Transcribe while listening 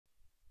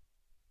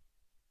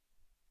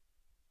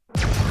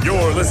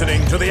You're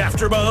listening to the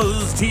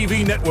AfterBuzz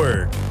TV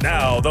Network,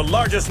 now the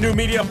largest new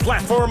media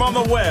platform on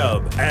the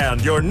web, and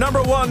your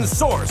 #1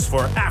 source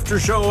for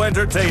after-show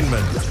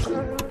entertainment.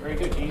 Very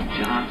good, Keith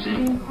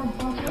Johnson.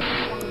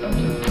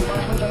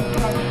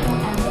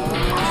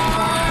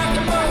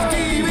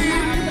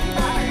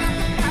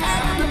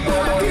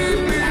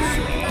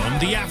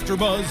 The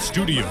AfterBuzz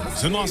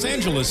Studios in Los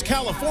Angeles,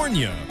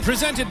 California.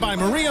 Presented by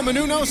Maria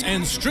Menounos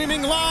and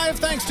streaming live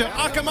thanks to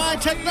Akamai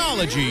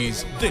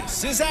Technologies.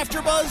 This is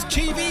AfterBuzz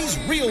TV's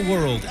Real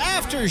World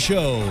After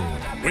Show.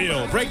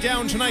 We'll break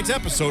down tonight's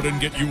episode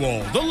and get you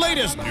all the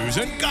latest news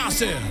and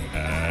gossip.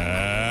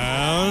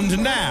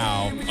 And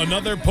now,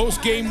 another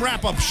post-game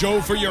wrap-up show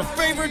for your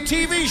favorite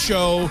TV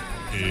show.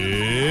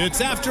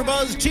 It's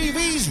AfterBuzz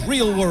TV's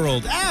Real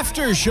World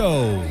After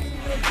Show.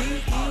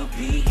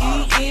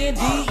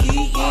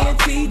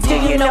 Do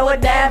you know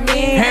what that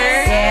means?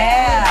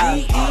 Yeah.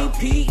 Do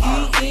you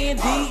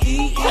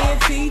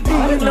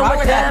know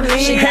what that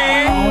means? She got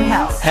her own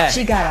house. Hey.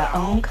 She got her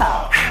own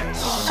car.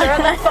 Sure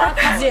the fuck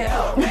do.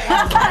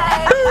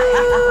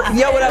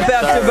 Yo, what up,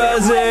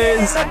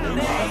 AfterBuzzers?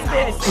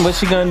 What's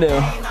she gonna do? I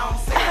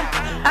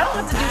don't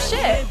have to do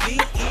shit.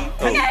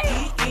 Okay.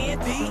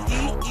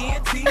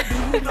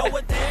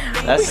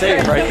 That's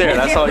it right there.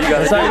 That's all you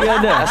gotta do. That's all you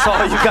gotta do. That's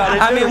all you gotta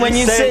do. I mean, when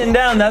you're sitting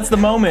down, that's the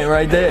moment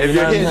right there. If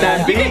you're hitting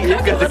that beat,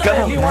 you're good to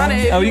go. You want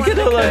it? Oh, you could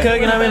do a little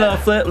cooking. I mean, a little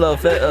flip, little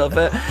fit, little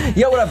fit.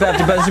 Yo, what up,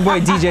 AfterBuzz? Your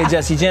boy DJ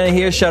Jesse Janedy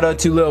here. Shout out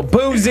to Lil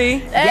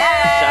Boozy.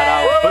 Yeah. Shout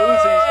out Boozy.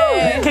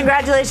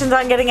 Congratulations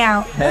on getting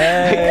out.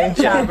 Hey.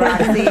 Good job,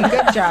 Roxy.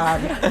 Good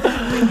job.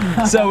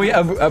 So we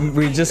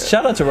just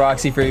shout out to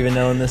Roxy for even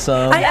knowing this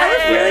song. I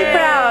was really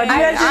proud.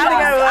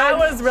 I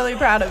was really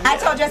proud of you. I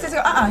told Jesse to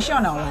go, she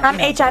don't know. I'm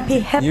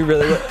HIP hip. You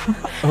really?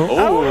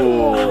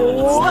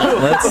 Oh.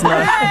 Let's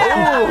not.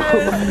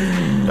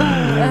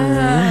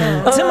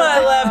 To my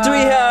left, we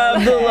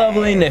have the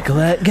lovely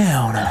Nicolette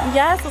Gaona.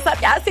 Yes, what's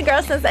up, y'all? See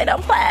girls since they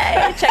don't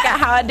play. Check out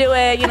how I do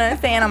it, you know what I'm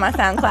saying, on my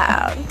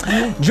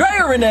SoundCloud.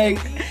 Drea Renee.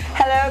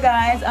 Hello,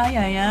 guys. Ay,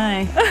 ay,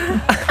 ay.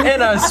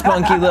 And our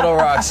spunky little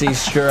Roxy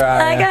Striar.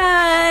 Hi,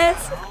 guys.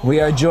 We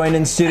are joined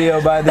in studio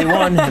by the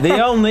one,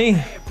 the only,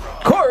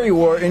 Cory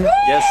Wharton.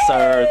 Yes,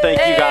 sir. Thank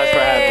you guys for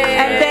having me.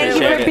 And thank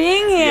you for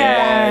being here.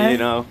 Yeah, you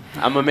know,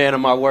 I'm a man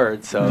of my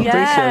word, so.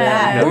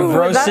 Yeah. We've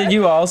roasted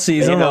you all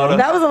season long.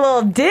 That was a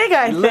little dig,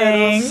 I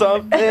think.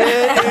 Something, you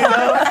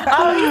know.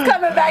 Oh, he's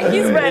coming back.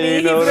 He's ready.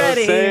 You know He's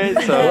ready. what I'm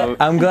saying? So,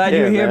 I'm glad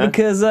you're here man.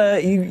 because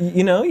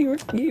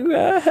you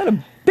had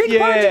a big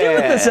part to do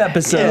with this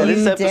episode. Yeah,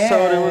 this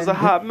episode, it was a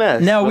hot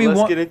mess. Now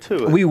let's get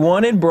into it. We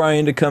wanted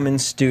Brian to come in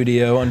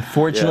studio.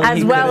 Unfortunately, As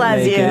he well couldn't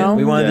as make you. it.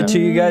 We wanted the two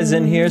of you guys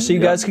in here so you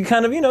guys could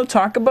kind of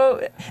talk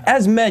about,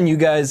 as men, you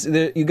guys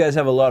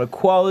have a lot of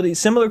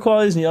similar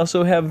qualities, and you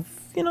also have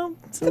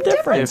some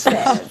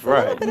differences.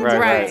 Right.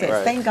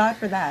 Thank God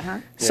for that, huh?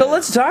 So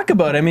let's talk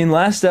about it. I mean,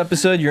 last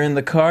episode you're in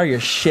the car, you're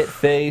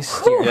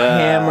shit-faced, you're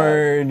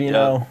hammered, you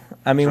know.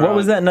 I mean, what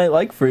was that night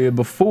like for you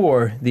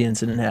before the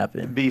incident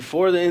happened?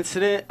 Before the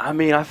incident, I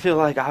mean, I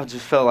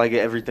just felt like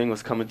everything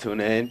was coming to an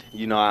end.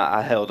 You know,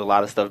 I held a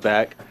lot of stuff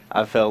back,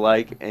 I felt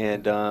like,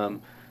 and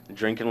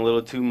drinking a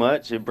little too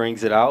much, it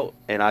brings it out.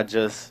 And I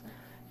just,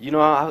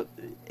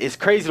 it's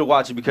crazy to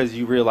watch it because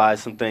you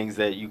realize some things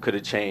that you could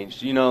have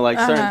changed. You know, like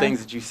certain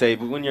things that you say,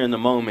 but when you're in the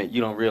moment,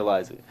 you don't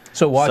realize it.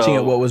 So watching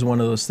it, what was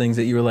one of those things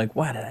that you were like,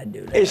 why did I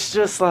do that? It's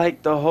just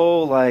like the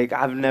whole,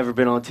 I've never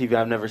been on TV.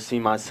 I've never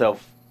seen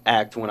myself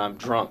act when I'm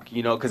drunk,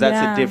 because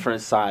that's a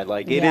different side.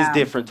 Like, it is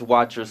different to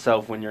watch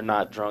yourself when you're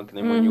not drunk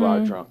than when you are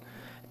drunk.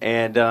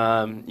 And,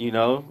 I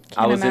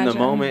was in the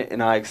moment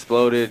and I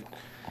exploded.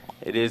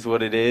 It is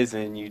what it is,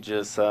 and you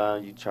just,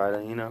 you try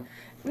to,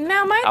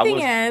 Now, my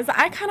thing is,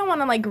 I kind of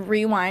want to,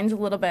 rewind a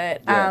little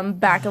bit,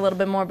 back a little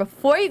bit more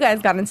before you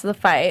guys got into the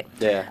fight.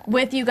 Yeah.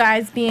 With you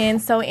guys being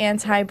so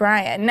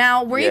anti-Brian.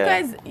 Now, were you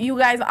guys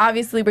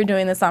obviously were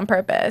doing this on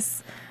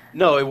purpose.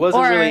 No, it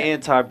wasn't really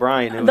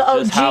anti-Brian. It was the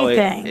just how OG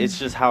thing. It's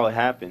just how it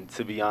happened,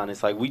 to be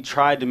honest. Like, we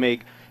tried to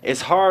make... It's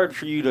hard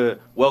for you to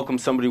welcome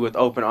somebody with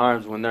open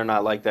arms when they're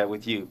not like that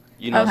with you.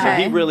 So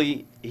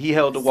he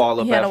held the wall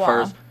up at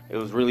first. It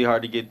was really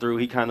hard to get through.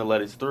 He kind of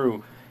let us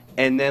through.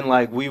 And then,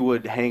 we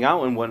would hang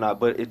out and whatnot,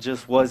 but it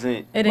just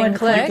wasn't... It didn't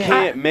click? You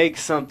can't make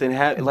something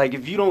happen. Like,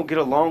 if you don't get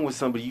along with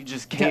somebody, you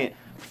just can't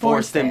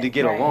force them to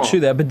get along. True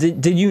that, but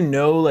did you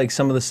know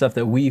some of the stuff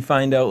that we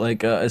find out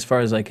as far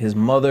as his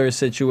mother's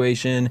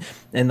situation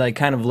and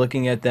kind of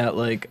looking at that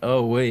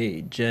oh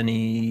wait,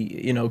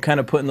 Jenny,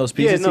 kind of putting those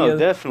pieces together? Yeah, no,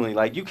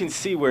 definitely. You can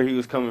see where he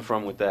was coming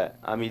from with that.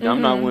 I mean,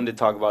 I'm not one to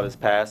talk about his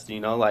past,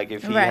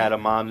 if he had a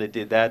mom that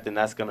did that, then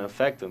that's going to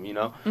affect him,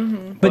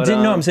 But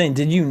I'm saying,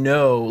 did you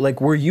know,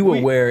 were you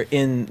aware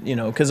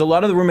because a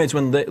lot of the roommates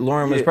when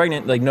Lauren was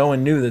pregnant, no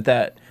one knew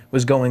that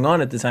was going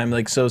on at the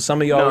time. So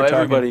some of y'all were talking.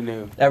 Everybody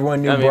knew.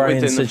 Everyone knew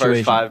Brian's within the situation.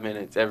 first 5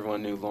 minutes,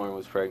 everyone knew Lauren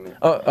was pregnant.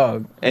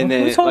 And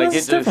then who told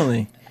us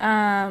differently?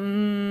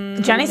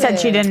 Jenny said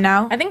she didn't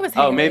know. I think it was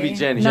Haley. Oh, maybe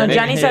Jenny. No, Maybe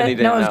Jenny said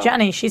didn't no. It was know.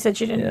 Jenny. She said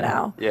she didn't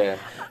know. Yeah.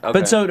 Okay.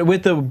 But so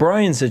with the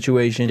Brian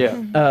situation,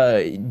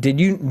 did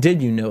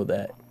you know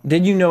that?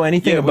 Did you know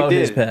anything about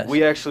his past?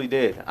 We actually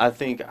did. I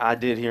think I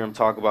did hear him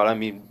talk about. I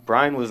mean,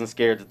 Brian wasn't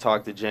scared to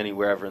talk to Jenny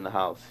wherever in the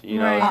house. You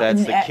know, if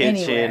that's the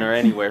kitchen or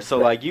anywhere. So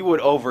like, you would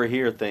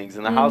overhear things,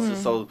 and the house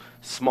is so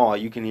small,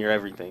 you can hear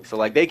everything. So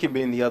like, they can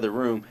be in the other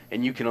room,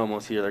 and you can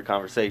almost hear their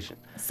conversation.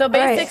 So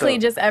basically,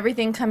 just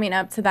everything coming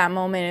up to that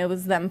moment. It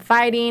was them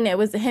fighting. It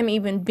was him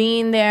even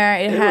being there.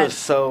 It was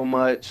so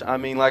much. I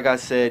mean, like I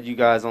said, you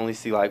guys only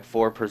see like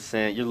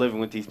 4%. You're living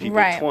with these people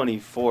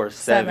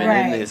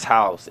 24/7 in this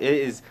house. It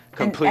is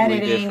completely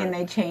different. And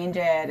they change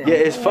it. Yeah,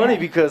 it's funny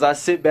because I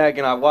sit back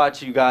and I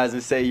watch you guys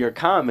and say your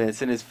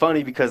comments, and it's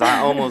funny because I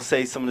almost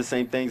say some of the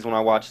same things when I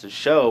watch the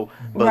show,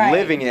 but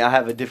living it, I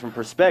have a different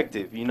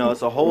perspective. You know,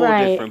 it's a whole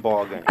different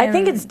ballgame. I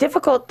think it's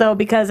difficult though,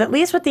 because at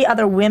least with the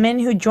other women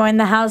who joined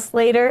the house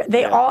later,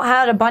 they all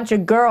had a bunch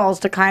of girls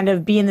to kind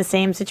of be in the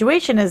same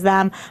situation as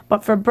them.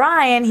 But for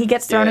Brian, he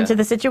gets thrown into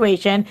the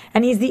situation,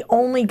 and he's the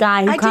only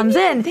guy who comes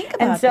in.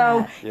 And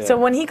so, so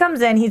when he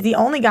comes in, he's the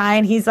only guy,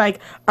 and he's like,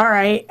 all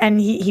right,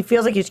 and he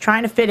feels like he's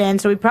trying to fit in.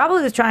 So he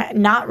probably was trying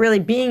not really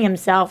being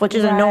himself, which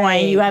is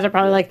annoying. You guys are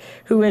probably like,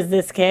 who is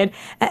this kid?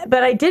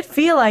 But I did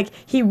feel like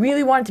he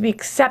really wanted to be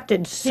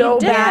accepted so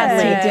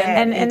badly.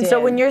 And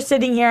so when you're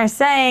sitting here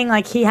saying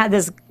like he had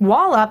this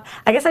wall up,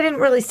 I guess I didn't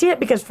really see it,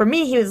 because for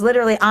me, he was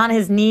literally on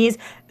his knees,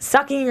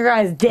 sucking your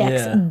guys'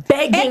 dicks,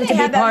 begging to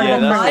be part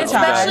of the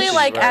especially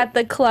like at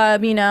the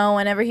club, you know,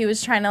 whenever he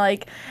was trying to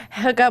like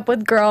hook up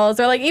with girls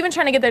or like even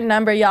trying to get their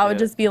number, y'all would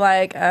just be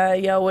like,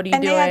 yo, what are you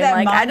doing?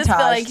 Like, I just feel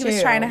like he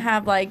was trying to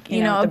have like,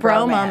 you know, a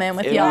bro moment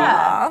with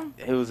y'all.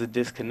 It was a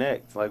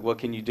disconnect. Like, what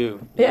can you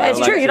do? Yeah, it's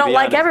true. You don't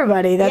like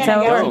everybody. That's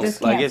how it works.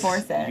 Just can't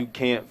force it. You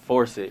can't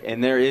force it.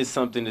 And there is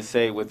something to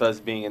say with us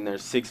being in there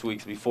 6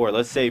 weeks before.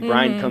 Let's say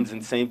Brian comes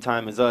in same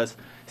time as us,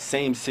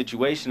 same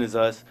situation as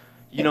us.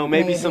 You know,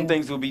 maybe some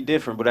things will be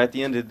different, but at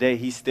the end of the day,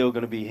 he's still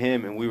going to be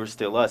him, and we were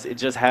still us. It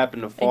just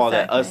happened to fall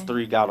that us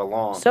three got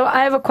along. So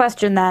I have a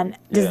question then.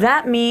 Does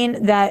that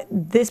mean that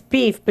this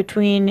beef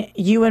between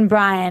you and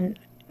Brian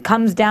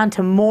comes down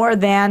to more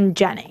than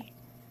Jenny?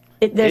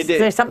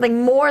 There's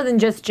something more than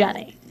just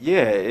Jenny.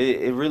 Yeah,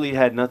 it really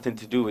had nothing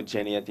to do with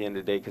Jenny at the end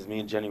of the day, because me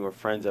and Jenny were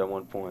friends at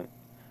one point.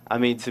 I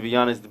mean, to be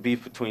honest, the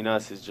beef between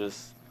us is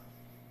just...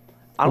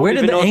 Where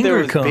did the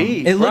anger come?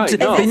 It looked it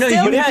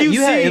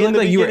looked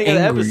like you were angry.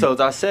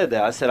 Episodes, I said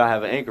that. I said I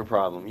have an anger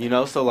problem. You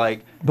know, so like.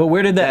 But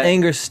where did that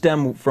anger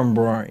stem from,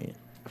 Brian?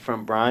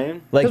 From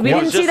Brian? Like we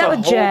didn't see that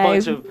with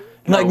Jay.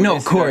 Like no,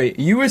 Corey,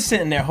 you were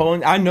sitting there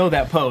holding. I know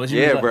that pose.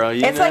 Yeah, bro.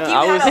 It's like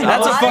you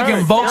that's a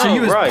fucking vulture.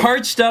 You was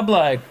perched up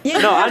like.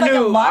 No, I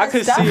knew. I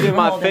could see it in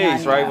my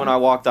face right when I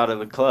walked out of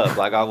the club.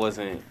 Like I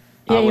wasn't.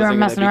 Yeah, you weren't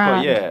messing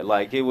around. Yeah,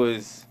 like it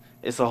was.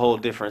 It's a whole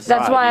different side.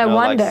 That's why I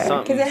wonder.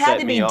 Because it had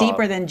to be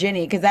deeper than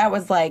Jenny, because that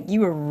was like, you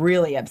were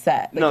really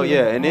upset. No,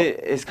 yeah, and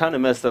it's kind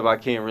of messed up. I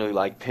can't really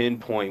like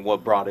pinpoint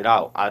what brought it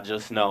out. I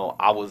just know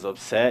I was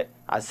upset.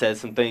 I said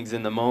some things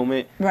in the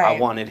moment. I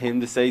wanted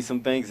him to say some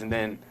things, and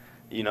then,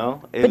 you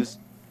know, it was...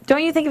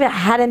 Don't you think if it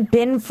hadn't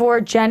been for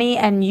Jenny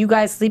and you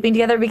guys sleeping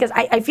together, because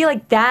I feel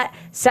like that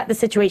set the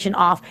situation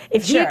off.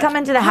 If he had come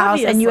into the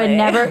house and you had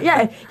never,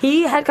 if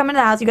he had come into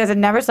the house, you guys had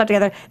never slept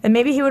together, then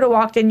maybe he would have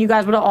walked in, you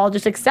guys would have all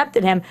just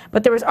accepted him.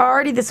 But there was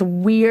already this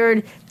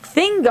weird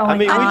thing going on. I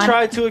mean, we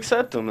tried to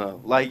accept him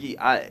though. Like,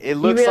 it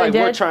looks like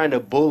we're trying to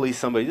bully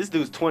somebody. This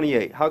dude's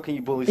 28. How can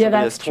you bully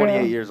somebody that's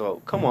 28 years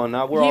old? Come on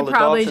now, we're all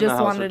adults in the house.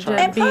 He probably just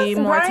wanted to be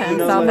more to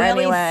himself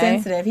anyway.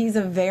 Sensitive. He's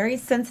a very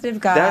sensitive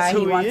guy. That's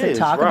who he wants to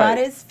talk about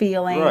his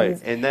feelings.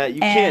 Right, and that you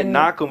can't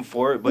knock him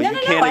for it, but you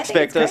can't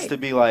expect us to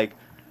be like,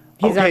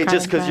 okay,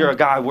 just because you're a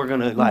guy, we're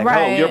going to like,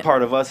 oh, you're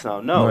part of us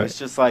now. No, it's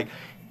just like,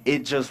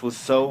 it just was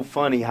so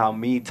funny how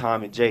me,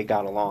 Tom, and Jay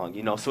got along,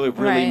 you know, so it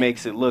really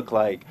makes it look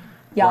like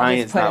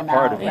Brian's not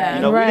part of it.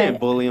 You know, we didn't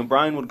bully him.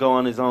 Brian would go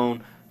on his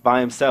own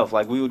by himself.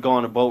 Like, we would go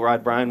on a boat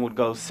ride. Brian would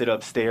go sit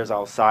upstairs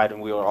outside, and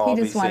we would all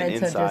be sitting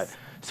inside.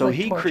 So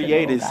he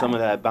created some of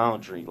that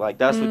boundary. Like,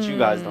 that's what you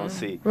guys don't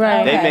see.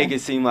 They make it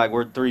seem like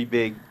we're three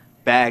big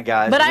bad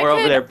guys. But we're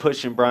over there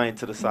pushing Brian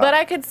to the side. But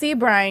I could see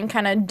Brian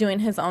kind of doing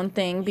his own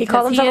thing. Because he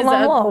called himself a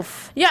lone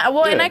wolf. Yeah,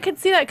 well, and I could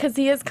see that because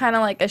he is kind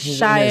of like a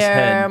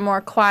shyer,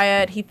 more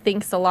quiet. He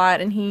thinks a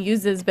lot, and he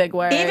uses big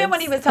words. Even when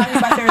he was talking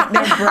about their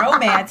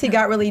bromance, he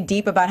got really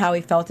deep about how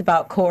he felt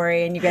about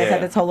Cory, and you guys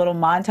had this whole little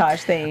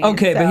montage thing.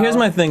 Okay, but here's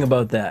my thing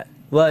about that.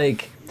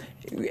 Like,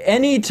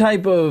 any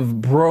type of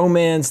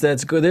bromance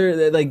that's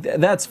good, like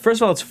that's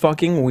first of all, it's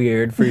fucking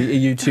weird for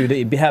you two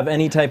to have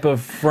any type of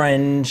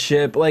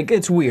friendship. Like,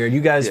 it's weird. You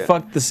guys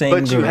fuck the same.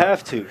 But girl. you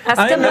have to.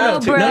 I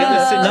have to.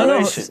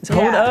 No,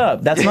 hold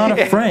up. That's not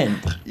a friend.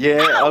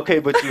 Yeah, okay,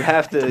 but you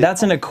have to.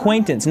 That's an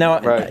acquaintance.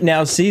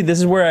 Now, see, this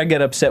is where I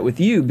get upset with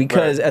you,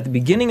 because at the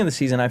beginning of the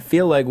season, I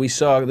feel like we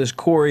saw this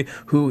Cory,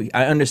 who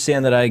I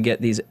understand that I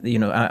get these, you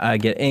know, I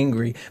get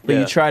angry, but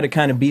you try to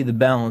kind of be the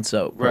balance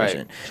out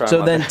person.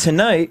 So then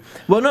tonight.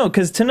 Well, no,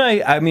 because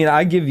tonight, I mean,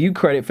 I give you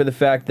credit for the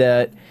fact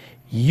that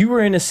you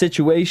were in a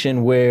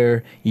situation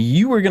where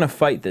you were going to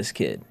fight this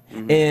kid.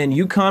 And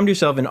you calmed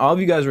yourself, and all of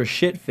you guys were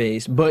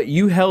shit-faced, but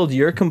you held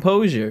your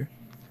composure.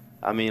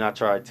 I mean, I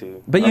tried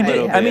to. But you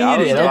did. I mean,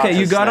 you did. Okay,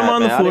 you got him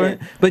on the floor,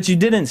 but you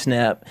didn't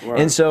snap. Right.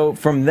 And so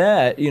from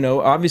that, you know,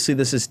 obviously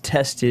this has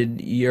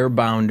tested your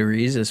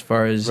boundaries as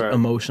far as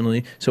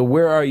emotionally. So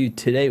where are you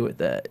today with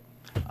that?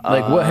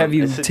 Like, what have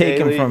you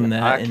taken from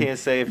that? I can't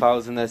say if I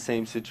was in that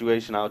same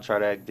situation, I would try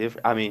to act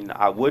different. I mean,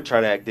 I would try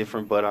to act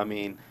different, but I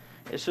mean,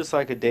 it's just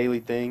like a daily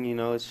thing, you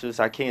know. It's just,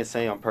 I can't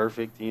say I'm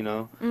perfect, you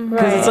know.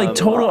 Because it's like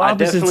total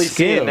opposite scales. I definitely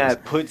see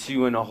that puts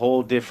you in a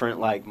whole different,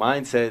 like,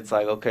 mindset. It's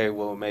like, okay,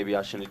 well, maybe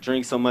I shouldn't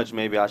drink so much.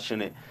 Maybe I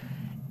shouldn't.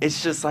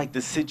 It's just like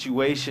the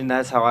situation.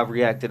 That's how I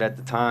reacted at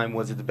the time.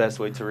 Was it the best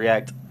way to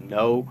react?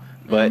 No.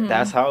 But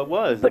that's how it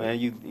was, man.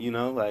 You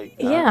know, like.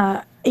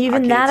 Yeah.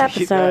 Even that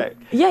episode.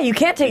 Yeah, you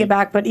can't take it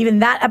back. But even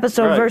that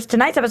episode versus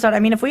tonight's episode. I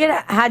mean, if we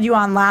had you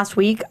on last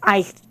week,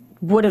 I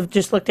would have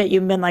just looked at you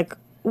and been like,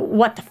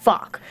 what the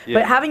fuck? Yeah.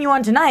 But having you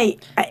on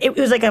tonight, it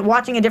was like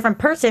watching a different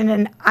person,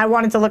 and I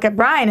wanted to look at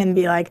Brian and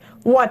be like,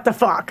 what the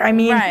fuck? I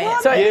mean,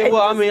 so yeah,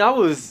 well, I mean, I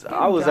was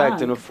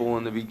acting a fool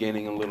in the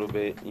beginning a little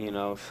bit, you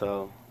know,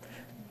 so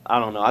I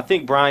don't know. I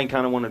think Brian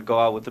kind of wanted to go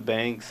out with a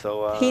bang,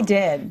 so he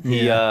did.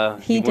 He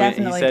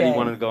definitely said he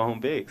wanted to go home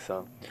big,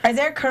 so. Is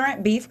there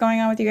current beef going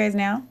on with you guys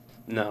now?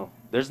 No,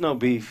 there's no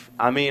beef.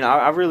 I mean,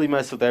 I really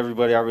mess with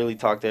everybody. I really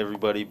talk to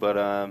everybody,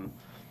 but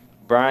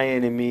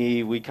Brian and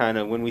me, we kind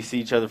of, when we see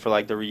each other for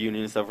like the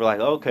reunion and stuff, we're like,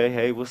 okay,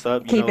 hey, what's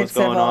up? You know what's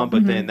going on?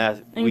 But then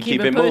we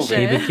keep it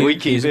moving. We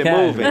keep it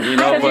moving. You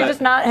know, because you're just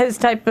not his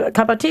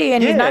cup of tea,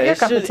 and he's not your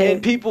cup of tea.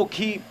 And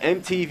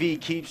MTV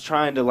keeps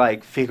trying to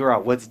like figure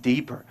out what's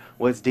deeper.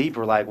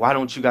 Like, why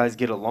don't you guys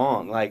get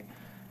along? Like,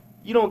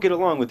 you don't get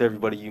along with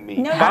everybody you meet.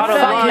 No,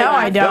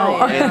 I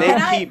don't. And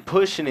they keep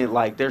pushing it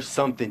like there's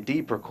something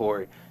deeper,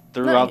 Cory.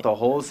 Throughout the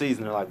whole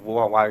season, they're like,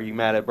 well, why are you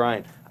mad at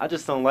Brian? I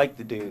just don't like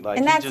the dude. Like,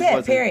 and that's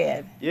it,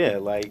 period. Yeah,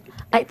 like.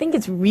 I think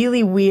it's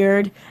really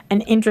weird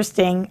and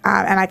interesting,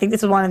 and I think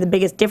this is one of the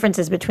biggest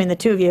differences between the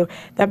two of you,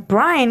 that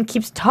Brian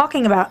keeps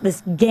talking about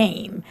this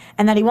game,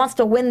 and that he wants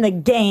to win the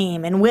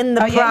game and win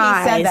the prize. Yeah,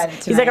 he said that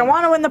tonight. He's like, I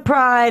want to win the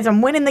prize,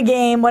 I'm winning the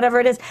game, whatever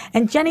it is.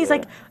 And Jenny's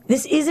like,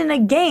 this isn't a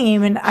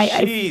game, and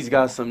She's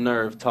got some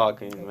nerve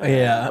talking, man.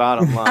 Yeah.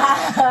 Bottom line.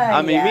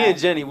 I mean, me and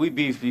Jenny, we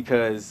beefed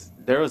because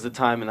there was a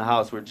time in the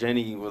house where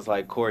Jenny was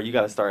like, Cory, you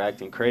got to start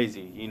acting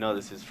crazy. You know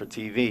this is for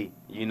TV.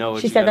 You know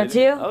what she said that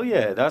to you? Oh,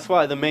 yeah. That's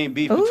why the main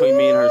beef between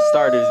me and her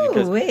started is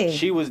because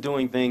she was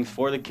doing things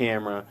for the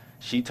camera.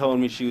 She told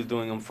me she was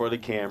doing them for the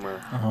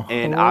camera.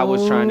 And I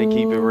was trying to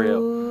keep it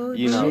real.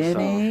 You know,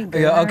 Jenny, so.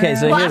 Yeah, okay,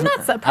 so here's, I'm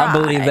not surprised. I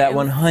believe that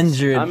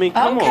 100. I mean,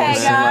 come on. Okay,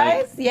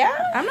 guys. Yeah.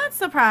 I'm not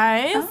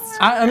surprised.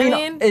 I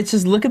mean, it's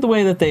just look at the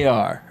way that they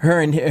are,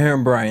 her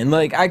and Brian.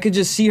 Like, I could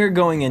just see her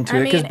going into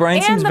it because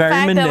Brian seems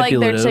very manipulative. And the fact that,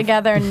 like, they're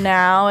together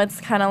now,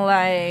 it's kind of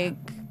like.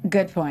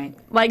 Good point.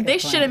 Like, they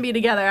shouldn't be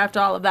together after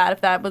all of that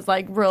if that was,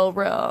 like,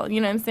 real.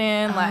 You know what I'm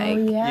saying? Like,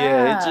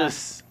 yeah, it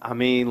just, I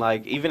mean,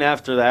 like, even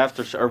after the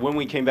after show, or when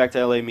we came back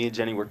to LA, me and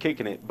Jenny were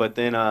kicking it. But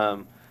then,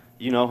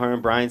 you know, her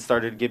and Brian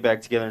started to get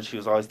back together, and she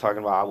was always talking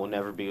about, I will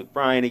never be with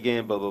Brian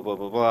again, blah, blah, blah,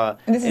 blah, blah.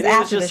 And this is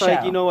after the show.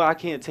 Like, you know what, I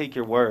can't take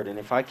your word. And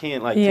if I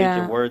can't, like, take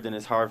your word, then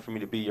it's hard for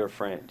me to be your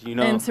friend, you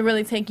know? And to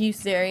really take you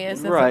serious.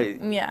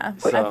 Right. Like, yeah,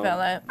 so, I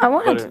feel it. I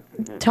want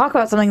to talk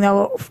about something,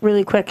 though,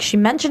 really quick. She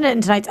mentioned it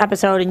in tonight's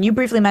episode, and you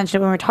briefly mentioned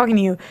it when we were talking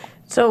to you.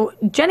 So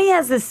Jenny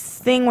has this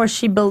thing where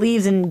she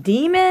believes in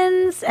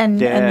demons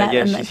and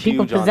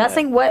people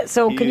possessing. What?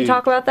 So can you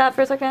talk about that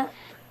for a second?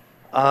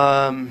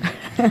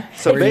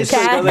 So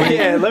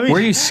basically, were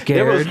you scared?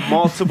 There was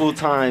multiple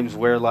times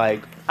where,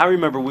 like, I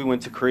remember we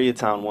went to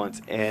Koreatown once,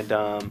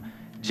 and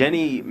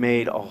Jenny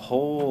made a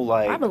whole,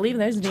 like, I believe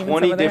there's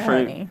 20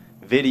 different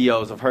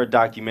videos of her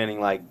documenting,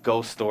 like,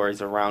 ghost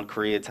stories around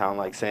Koreatown,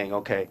 like saying,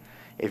 okay,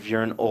 if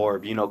you're an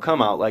orb, you know,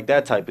 come out, like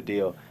that type of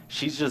deal.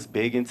 She's just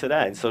big into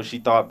that, and so she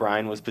thought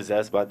Brian was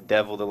possessed by the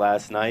devil the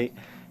last night.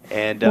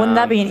 And wouldn't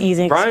that be an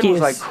easy Brian excuse?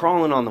 was like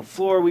crawling on the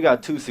floor. We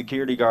got 2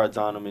 security guards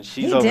on him, and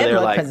she's over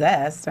there like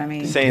possessed. I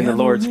mean, saying the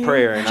Lord's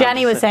Prayer. And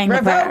Jenny was saying the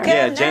prayer.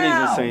 Yeah, Jenny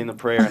was saying the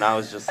prayer, and I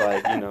was just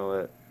like, you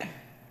know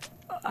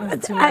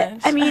what?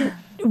 I mean,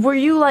 were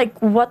you like,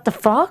 what the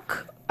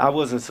fuck? I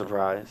wasn't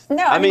surprised.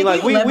 No, I mean,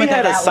 like we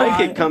had a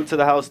psychic come to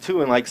the house too,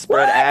 and like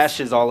spread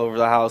ashes all over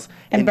the house.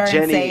 And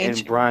Jenny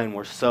and Brian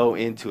were so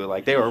into it,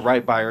 like they were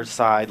right by her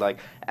side, like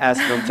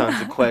asking them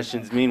tons of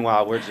questions.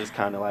 Meanwhile, we're just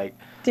kind of like,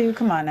 dude,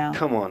 come on now.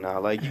 Come on now,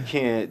 like you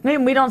can't. I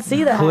mean, we don't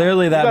see that.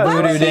 Clearly, that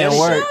voodoo didn't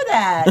work.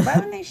 Why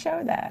wouldn't they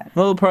show that?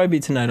 Well, it'll probably be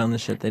tonight on the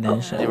shit they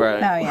didn't show. Right.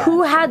 Oh, yeah.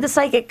 Who had the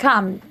psychic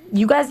come?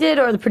 You guys did,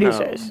 or the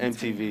producers? No,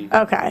 MTV.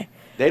 Okay.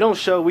 They don't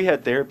show. We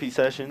had therapy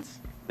sessions.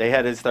 They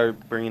had to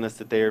start bringing us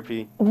to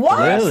therapy. What?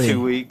 The last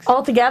 2 weeks.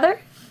 All together?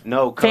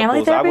 No, couples.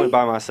 Family therapy? I went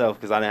by myself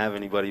because I didn't have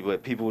anybody,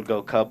 but people would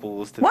go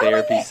couples to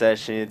therapy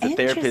sessions. The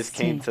therapist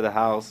came to the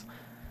house.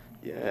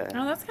 Yeah.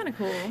 Oh, that's kind of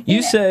cool.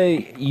 You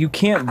say you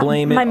can't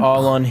blame it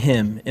all on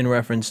him in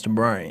reference to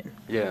Brian.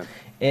 Yeah.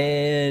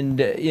 And,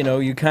 you know,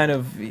 you kind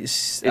of...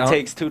 It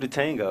takes 2 to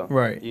tango.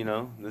 Right. You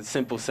know, the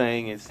simple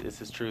saying is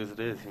it's as true as it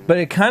is. You know? But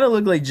it kind of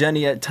looked like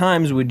Jenny at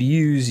times would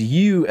use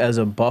you as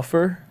a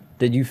buffer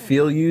Did you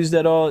feel used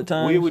at all at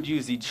times? We would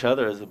use each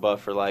other as a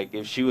buffer. Like,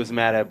 if she was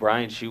mad at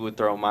Brian, she would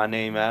throw my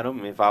name at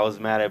him. If I was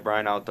mad at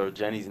Brian, I would throw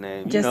Jenny's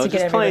name.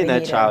 Just playing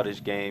that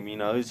childish game,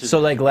 It's just so,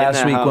 like,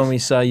 last week when we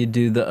saw you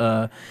do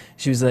the,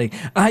 she was like,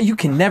 you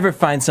can never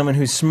find someone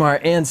who's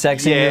smart and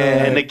sexy.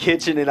 Yeah, in the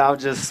kitchen, and I'm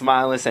just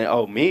smiling, saying,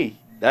 oh, me?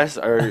 That's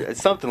or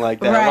something like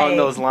that along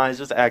those lines,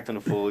 just acting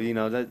a fool.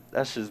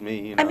 That's just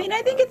me. I mean,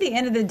 I think at the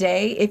end of the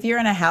day, if you're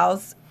in a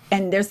house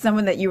and there's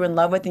someone that you're in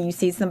love with and you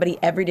see somebody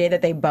every day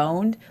that they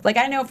boned, like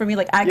I know for me,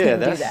 like I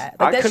couldn't do that.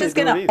 Like that's just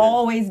gonna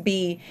always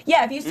be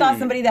if you saw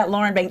somebody that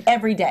Lauren banged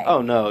every day.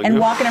 Oh no. And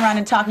walking around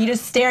and talking, you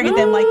just staring at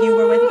them like you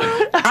were with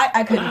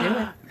I couldn't do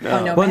it. No.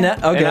 Oh no. Well,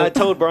 And I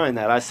told Brian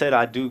that. I said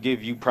I do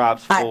give you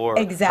props for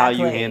how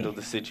you handle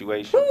the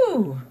situation.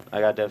 Woo.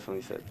 Like I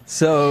definitely said.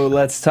 So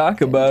let's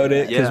talk about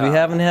it because we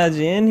haven't had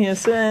you in here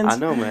since. I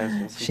know,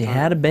 man. She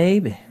had a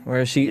baby,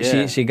 where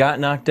she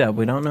got knocked up.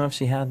 We don't know if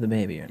she had the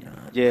baby or not.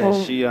 Yeah,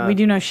 well, we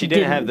do know she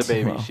didn't have the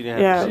baby. She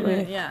didn't have the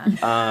baby.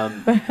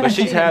 Yeah. But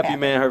she's happy,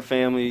 man. Her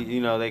family,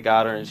 they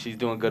got her, and she's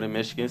doing good in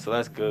Michigan, so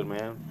that's good,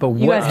 man. But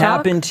what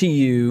happened to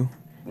you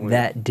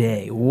that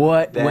day?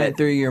 What went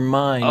through your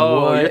mind?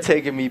 Oh, you're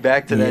taking me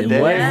back to that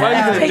day. Why are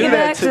you going to do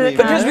that to me?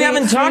 Because we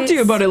haven't talked to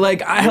you about it.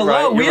 Like,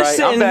 hello, we're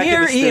sitting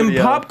here eating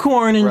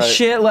popcorn and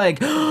shit. Like,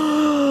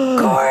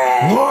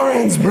 Cory,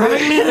 Lauren's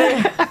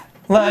pregnant.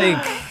 Like,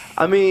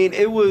 I mean,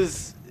 it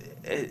was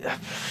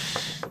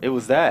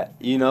that.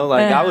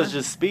 I was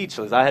just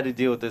speechless. I had to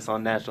deal with this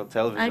on national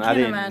television. I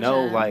didn't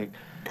know, like,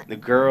 the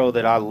girl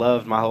that I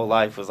loved my whole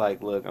life was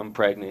like, look, I'm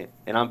pregnant,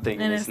 and I'm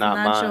thinking it's not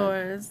mine.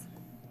 Yours.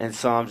 And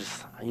so I'm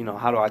just,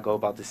 how do I go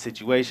about this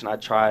situation? I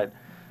tried,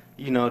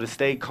 to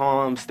stay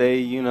calm,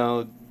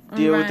 deal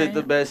with it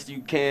the best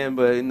you can,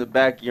 but in the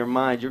back of your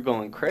mind, you're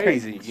going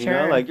crazy,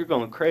 like you're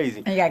going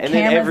crazy. And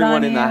then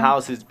everyone in the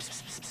house is,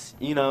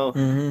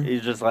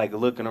 you're just like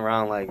looking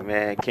around like,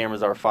 man,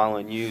 cameras are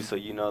following you, so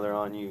they're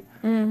on you.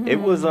 It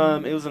was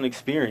an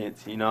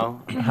experience,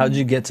 How'd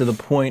you get to the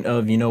point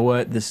of,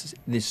 what, this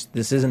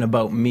isn't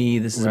about me,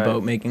 this is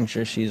about making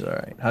sure she's all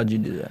right? How'd you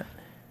do that?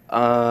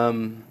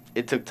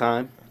 It took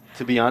time.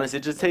 To be honest,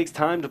 it just takes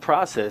time to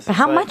process.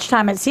 How much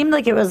time? It seemed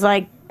like it was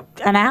like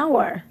an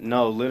hour.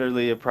 No,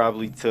 literally, it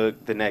probably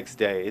took the next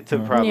day. It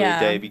took probably a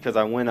day because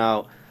I went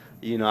out,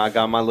 I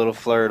got my little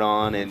flirt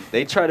on, and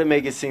they tried to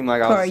make it seem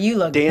like I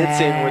was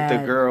dancing with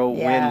the girl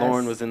when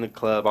Lauren was in the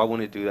club. I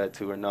wouldn't do that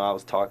to her. No, I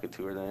was talking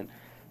to her then.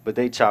 But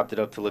they chopped it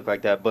up to look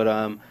like that. But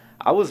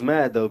I was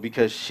mad, though,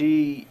 because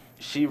she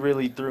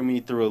really threw me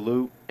through a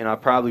loop, and I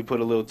probably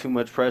put a little too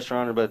much pressure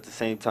on her, but at the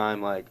same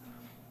time, like,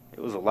 it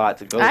was a lot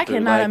to go through. I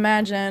cannot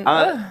imagine.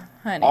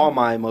 Honey. All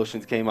my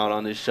emotions came out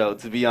on this show,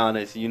 to be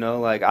honest.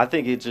 Like, I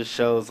think it just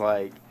shows,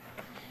 like,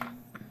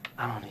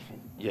 I don't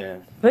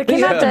even, But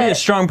you have to be a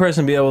strong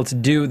person to be able to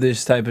do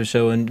this type of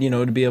show and,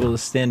 to be able to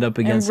stand up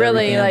against and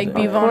really, like,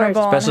 be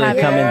vulnerable. Especially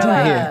come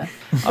into here.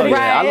 Oh,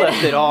 yeah, I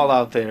left it all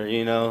out there,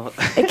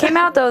 It came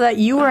out, though, that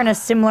you were in a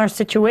similar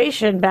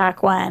situation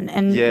back when.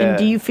 And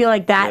do you feel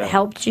like that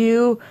helped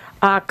you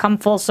come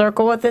full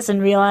circle with this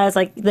and realize,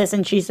 like,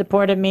 listen, she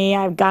supported me.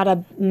 I've got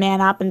to man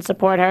up and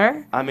support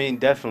her? I mean,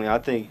 definitely. I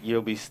think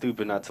you'll be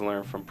stupid not to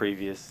learn from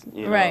previous,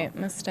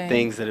 mistakes.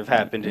 Things that have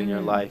happened in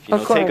your life.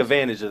 Take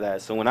advantage of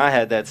that. So when I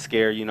had that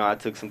scare, I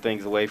took some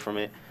things away from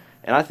it.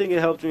 And I think it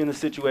helped me in the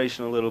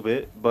situation a little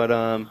bit. But,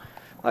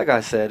 like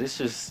I said, it's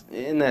just,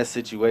 in that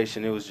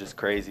situation, it was just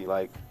crazy.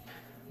 Like,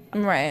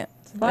 right.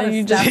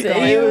 There's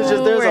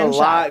a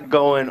lot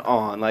going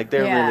on. Like,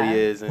 there really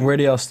is. And where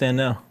do y'all stand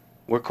now?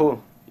 We're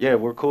cool. Yeah,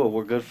 we're cool.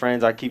 We're good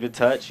friends. I keep in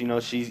touch.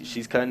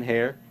 She's cutting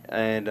hair,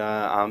 and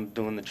I'm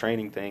doing the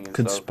training thing. And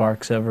Could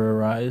sparks ever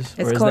arise?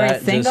 Is Cory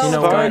single?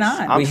 What's going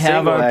on? We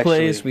have our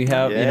place. We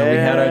have, we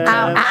had our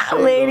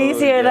time. Ladies,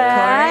 hear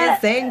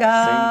that?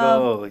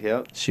 Single.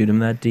 Yep. Shoot him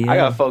that DM. I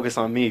gotta focus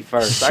on me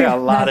first. I got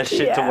a lot of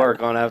shit to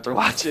work on after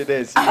watching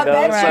this.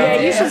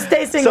 You should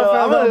stay single for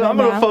a little bit. I'm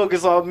gonna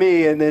focus on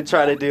me and then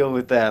try to deal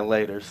with that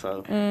later.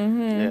 So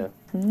yeah.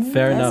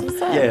 Fair enough.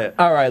 Yeah.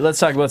 All right, let's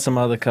talk about some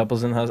other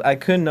couples in the house. I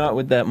could not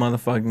with that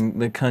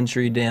the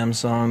country damn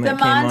song that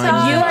came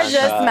on. You are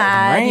just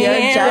mad.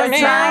 You're just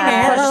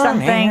mad. Push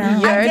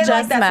something. You're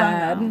just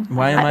mad.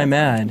 Why am I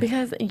mad?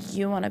 Because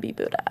you want to be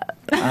booed up.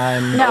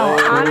 I'm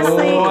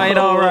honestly, quite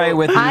all right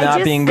with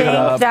not being good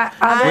up.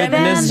 With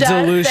Miss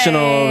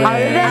Delusional. Other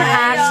than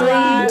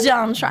Ashley,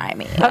 don't try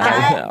me. Okay.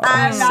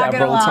 I'm not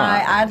gonna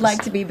lie. I'd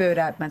like to be booed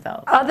up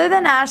myself. Other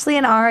than Ashley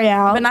and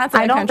Ariel, but not to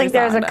I don't think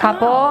there's a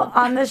couple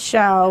on this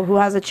show who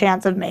has a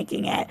chance of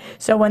making it.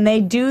 So when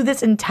they do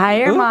this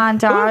entire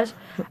montage,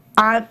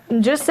 I'm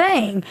just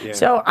saying. Yeah.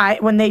 So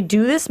when they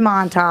do this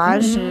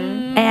montage,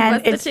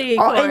 and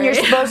you're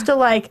supposed to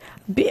like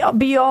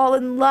be all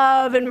in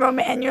love and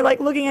romance, and you're like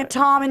looking at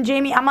Tom and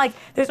Jamie. I'm like,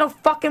 there's no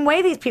fucking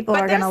way these people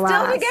are gonna last.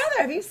 But they're still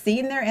together. Have you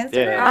seen their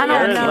Instagram? Yeah. I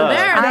don't know.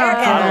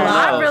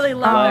 I really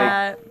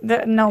love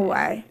that. No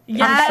way.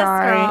 Yes, I'm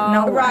sorry. girl.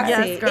 No way. Roxy.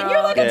 Yes, girl. And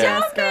you're like a Yes,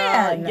 Tom girl.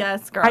 fan.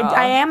 Yes, girl.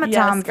 I am a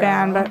Tom Yes, girl.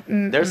 fan, but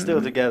They're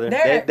still together.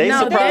 They're- They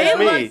no, surprised they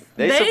me. look-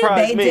 They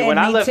surprised me. did, When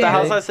I me left too. the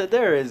house, I said,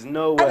 there is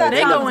no way. thought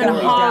They Tom going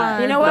was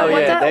hard. you know what? No,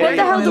 What yeah,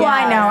 the hell do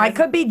I know? I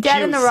could be dead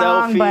Cute in the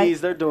wrong, selfies.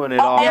 but They're doing it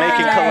all. yeah.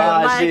 Making Like,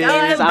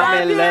 collages.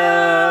 I'm in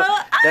love.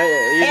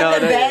 You know,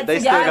 the bed they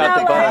still together. got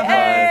the butterflies.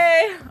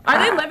 Hey. Are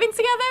they living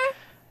together?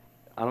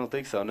 I don't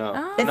think so,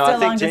 no. It's No, still I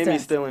think long Jamie's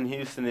distance. still in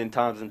Houston and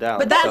Tom's in Dallas.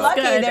 But that's so.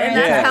 lucky. good, They're and in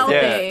that's Dallas.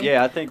 healthy.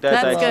 Yeah, I think that's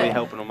That's actually good.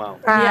 helping them out.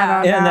 I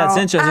don't know. And that's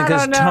interesting I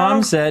because don't know.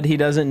 Tom said he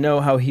doesn't know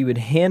how he would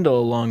handle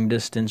a long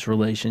distance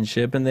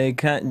relationship, and Jamie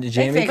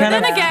figured kind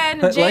Then of. again,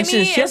 but, like,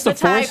 Jamie she has is the to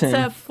force type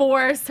him. to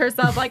force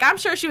herself. Like, I'm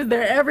sure she was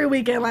there every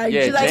weekend. Like,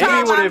 Yeah, she's like, Jamie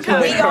Tom, would I'm have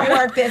coming. We gonna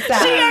work this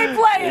out. She ain't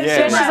playing. Yeah.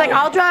 So she's Right. like,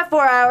 I'll drive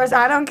 4 hours.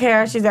 I don't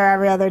care. She's there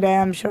every other day,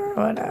 I'm sure.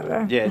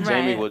 Whatever. Yeah,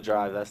 Jamie Right. will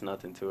drive. That's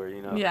nothing to her,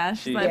 you know. Yeah,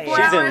 she's like, she's 4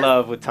 in hours?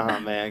 love with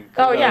Tom, man.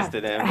 Oh, Kudos yeah. to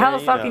them, Hell man,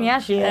 you fucking know. yeah,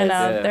 she I is.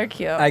 know, Yeah. they're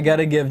cute. I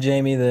gotta give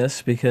Jamie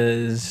this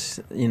because,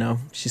 you know,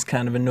 she's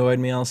kind of annoyed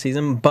me all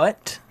season,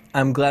 but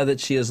I'm glad that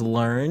she has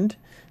learned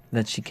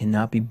that she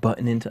cannot be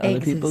butting into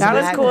other people's That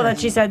business. is cool that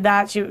she said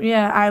that.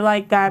 I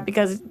like that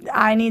because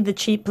I need the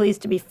cheap police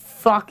to be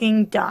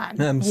fucking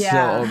done. I'm Yeah.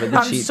 so over the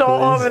I'm cheap so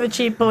police. over the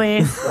cheap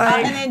police.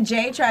 Like, And then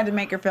Jay tried to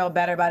make her feel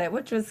better about it,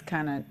 which was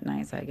kind of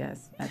nice, I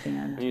guess, at the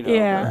end. You know,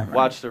 Yeah.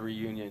 watch the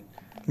reunion.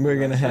 We're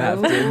gonna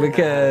have to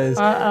because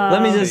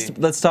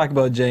let's talk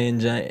about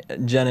Jenna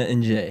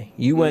and Jay.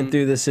 You went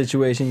through this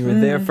situation. You were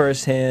there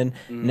firsthand.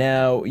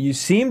 Now you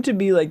seem to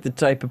be like the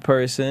type of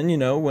person, you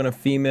know, when a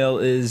female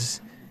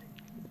is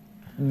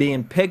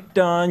being picked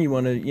on, you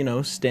want to, you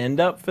know, stand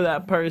up for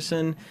that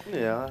person.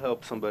 Yeah, I'll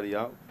help somebody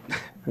out.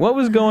 What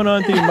was going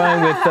on through your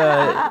mind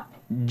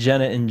with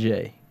Jenna and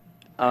Jay?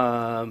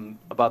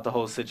 About the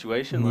whole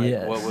situation, like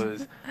Yes. what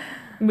was.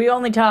 we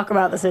only talk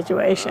about the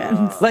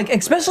situations. Like,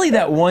 especially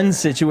that one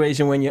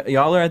situation when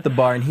y'all are at the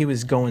bar and he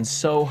was going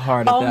so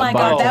hard at Oh that my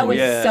bar. God, that was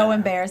yeah. so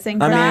embarrassing.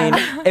 For I mean,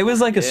 us. it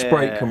was like a Yeah.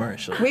 Sprite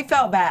commercial. We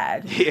felt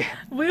bad. Yeah.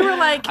 We were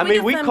like, I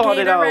mean, we called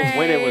it out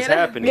when it was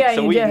happening, Yeah,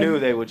 so you we did. knew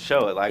they would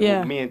show it. Like,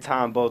 Yeah. me and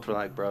Tom both were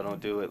like, bro, don't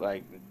do it.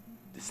 Like,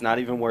 it's not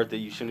even worth it.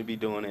 You shouldn't be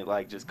doing it.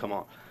 Like, just come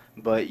on.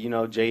 But, you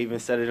know, Jay even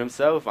said it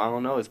himself. I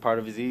don't know. It's part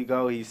of his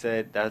ego. He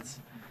said that's...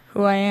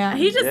 Who I am.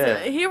 He just Yeah.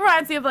 he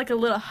reminds me of like a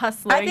little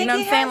hustler. I You think know what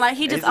he I'm saying? has- Like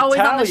he just He's always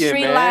on the Italian,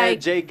 street, man. like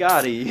Jay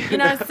Gotti. you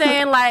know what I'm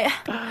saying? Like,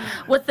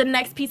 what's the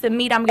next piece of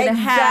meat I'm gonna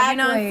have? You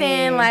know what I'm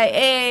saying? Like,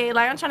 hey,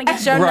 like I'm trying to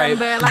get your Right,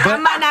 number. Like I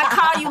but- might not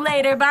call you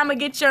later, but I'm gonna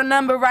get your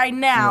number right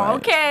now. Right.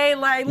 Okay?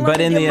 Like, let But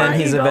me in get the end, my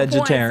he's a ego points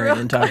vegetarian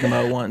real talking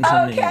about wanting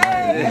some meat.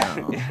 Okay. You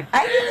know.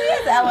 I think he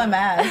has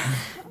LMS.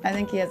 I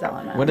think he has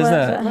LMS. What is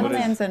that? Little What is-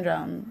 man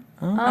syndrome.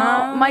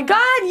 Oh my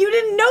God, you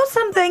didn't know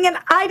something, and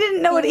I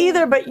didn't know it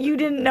either, but you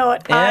didn't know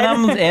it.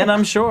 And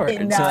I'm short.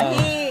 No, so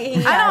he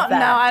has I don't that.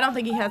 know. I don't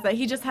think he has that.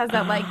 He just has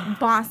that like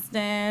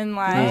Boston,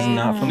 like. He's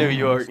not from New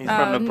York. He's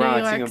from the New Bronx.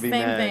 York, He gonna be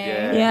same mad. thing.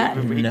 Yeah.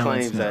 Yeah. He No,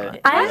 claims it's that. not.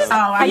 I just,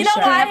 I'm You know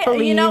sure. why? can't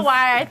believe. You know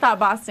why I thought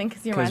Boston?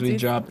 Because he 'Cause reminds we me.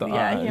 dropped the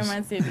Yeah, he R's.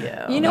 reminds me of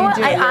you. You know what?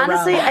 do, I you're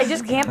honestly, wrong. I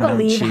just can't I don't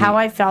believe cheat. how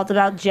I felt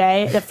about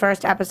Jay the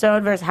first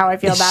episode versus how I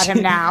feel about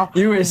him now.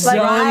 You were so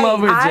in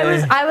love with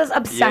Jay. I was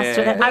obsessed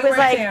with Yeah. him. I We was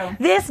were like,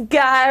 too. this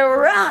guy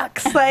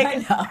rocks.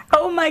 Like, know.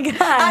 oh my God.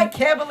 I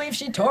can't believe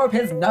she tore up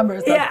his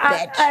numbers. Yeah,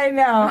 Bitch. I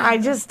know.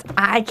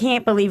 I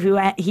can't believe who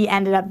he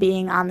ended up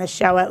being on the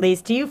show. At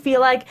least, do you feel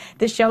like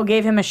the show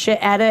gave him a shit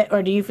edit,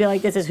 or do you feel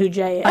like this is who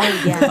Jay is?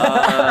 Oh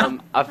yeah.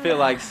 I feel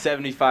like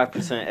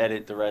 75%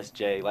 edit, the rest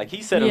Jay. Like,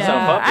 he set himself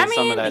Yeah. up in I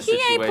some mean, of that he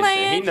ain't situation.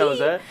 playing. He knows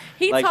that.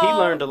 he Like, he told-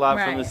 learned a lot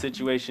from the right.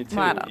 situation too.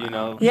 I don't You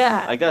know.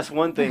 Yeah. Like, that's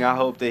one thing I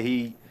hope that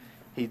he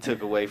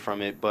took away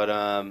from it.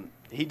 But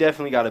he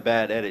definitely got a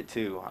bad edit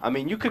too. I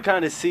mean, you could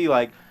kind of see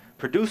like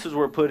producers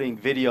were putting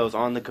videos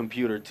on the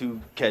computer to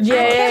catch Yeah, up,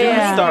 yeah, to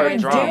yeah. start You're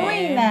drama.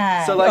 doing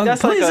that. So like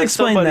that's please like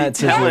explain somebody that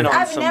to telling me. on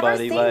I've somebody. never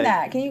seen like,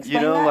 that. Can you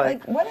explain you know, that? like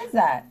Like, what is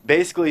that?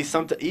 basically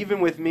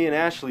even with me and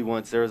Ashley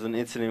once there was an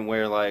incident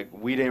where like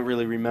we didn't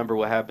really remember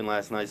what happened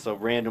last night, so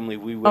randomly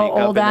we wake up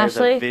old and there's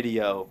Ashley? a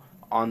video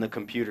on the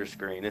computer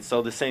screen. And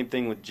so the same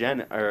thing with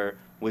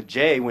with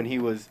Jay when he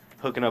was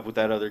hooking up with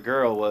that other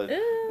girl was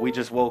we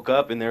just woke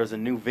up and there was a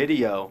new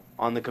video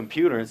on the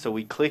computer, and so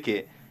we click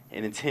it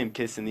and it's him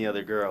kissing the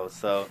other girl.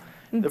 So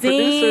the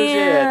producers,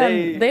 yeah,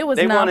 they was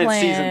they not wanted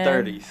playing. season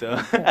 30, so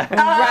Right.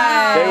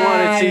 they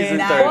wanted season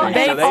 30. Well, so in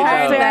they all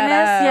know.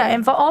 fairness,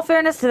 and for all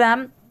fairness to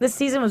them, this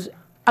season was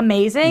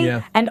amazing.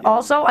 Yeah. And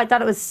also, I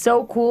thought it was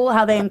so cool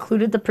how they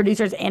included the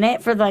producers in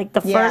it for like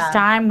the Yeah. first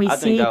time we I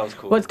think see that was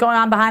cool. what's going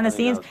on behind the I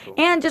think scenes, that was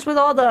cool. and just with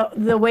all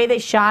the way they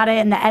shot it,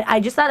 and I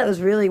just thought it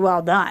was really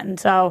well done.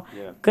 So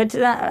Yeah. good to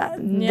that.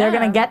 They're Yeah.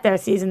 gonna get their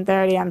season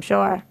 30, I'm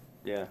sure.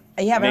 Yeah.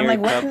 Yeah, but I'm like,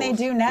 what can they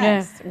do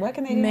next? What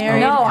can they do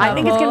next? No, I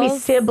think it's gonna be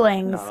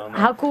siblings.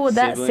 How cool would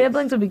that?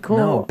 Siblings would be cool.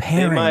 No,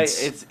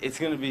 parents. It's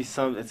gonna be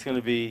It's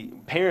gonna be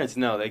parents.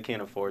 No, they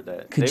can't afford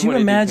that. Could you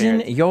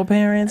imagine your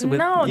parents with?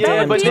 No,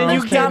 yeah, but then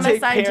you can't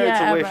take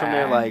parents away from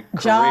their like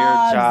career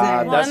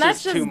job.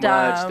 That's just too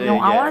much. No,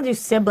 I want to do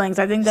siblings.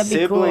 I think that'd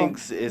be cool.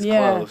 Siblings is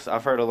close.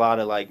 I've heard a lot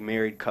of like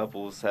married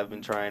couples have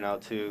been trying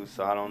out too.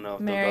 So I don't know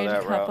if they'll go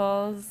that route. Married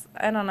couples.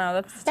 I don't know.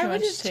 That's too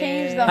much to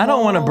change. I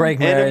don't want to break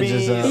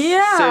marriages up.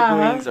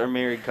 Siblings or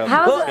married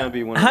couples. It's gonna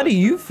be one. How do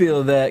you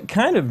feel that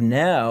kind of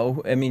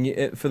now? I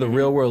mean, for the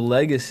Real World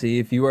legacy,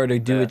 if you were to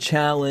do a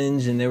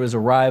challenge and there was a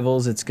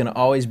rivals, it's gonna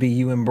always be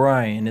you and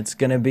Brian. It's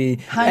gonna be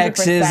 100%.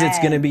 Exes. It's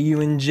gonna be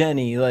you and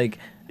Jenny. Like,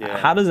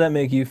 how does that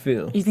make you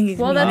feel? You think it's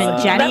gonna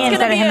be Jenny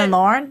instead of him and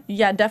Lauren?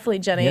 Yeah, definitely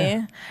Jenny.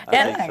 Yeah.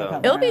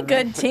 And it'll be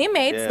good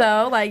teammates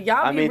though. Like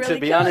y'all. I mean, really to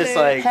be honest,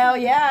 like hell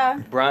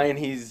yeah, Brian,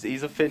 he's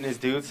a fitness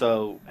dude.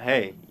 So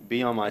hey.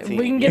 Be on my team.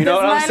 We can get you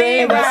know this what money. I'm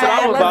saying? That's what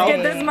I'm about. Let's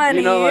get this money.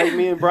 You know, like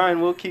me and Brian,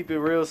 we'll keep it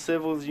real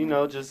civil. You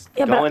know, just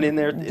going in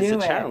there.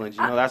 It's a challenge.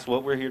 You know, that's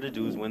what we're here to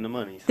do is win the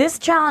money. So. This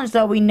challenge,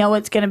 though, we know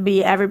it's going to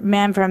be every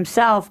man for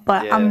himself.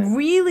 But I'm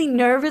really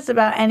nervous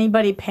about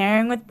anybody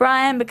pairing with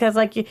Brian because,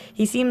 like,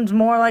 he seems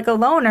more like a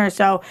loner.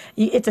 So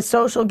it's a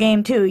social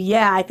game too.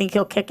 Yeah, I think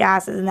he'll kick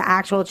asses in the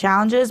actual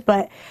challenges.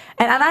 But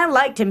and I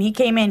liked him. He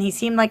came in. He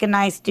seemed like a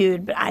nice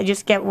dude. But I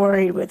just get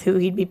worried with who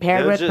he'd be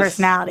paired with,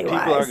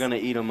 personality-wise. People are going to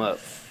eat him up.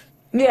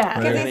 Yeah,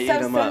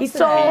 because he's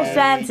so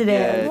sensitive.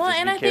 Yeah, well,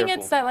 and I think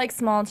it's that like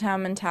small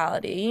town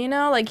mentality, you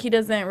know, like he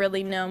doesn't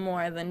really know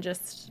more than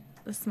just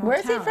the small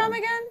Where's town. he from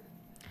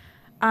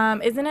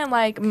again? Isn't it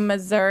like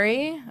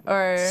Missouri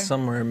or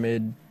somewhere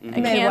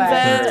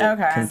Kansas,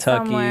 okay,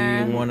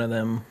 Kentucky, one of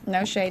them.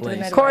 No shade to the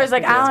Midwest. Corey's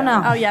like, I don't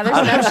know. Oh yeah,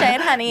 there's no shade,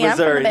 honey.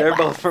 Missouri, they're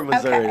both from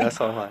Missouri. That's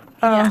all right.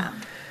 Yeah.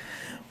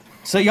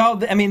 So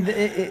y'all, I mean,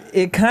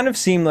 it kind of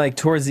seemed like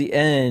towards the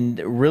end,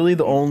 really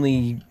the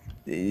only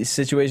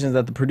situations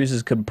that the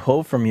producers could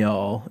pull from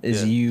y'all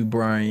is you,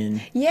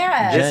 Brian.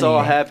 Yeah. This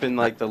all happened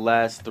like the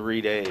last 3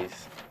 days.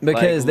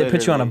 Because they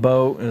put you on a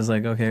boat and it was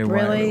like, okay,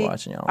 why are we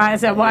watching y'all? I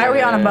said, why are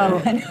we on a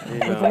boat?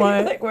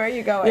 Like, where are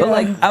you going? But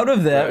like out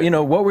of that, you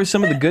know, what were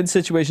some of the good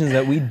situations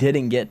that we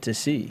didn't get to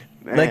see?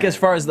 Man. Like as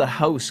far as the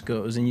house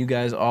goes and you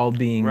guys all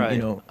being, you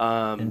know,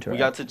 we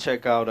got to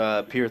check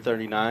out Pier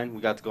 39.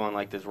 We got to go on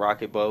like this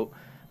rocket boat.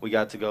 We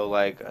got to go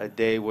like a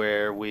day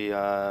where we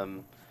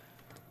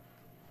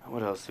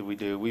what else did we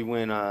do? We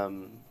went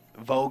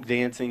Vogue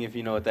dancing, if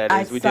you know what that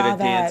is. We did a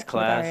dance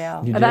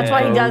class. That's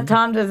why he does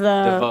Tom does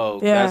the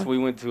Vogue. Yeah. We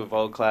went to a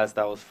Vogue class.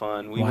 That was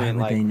fun. We went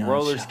like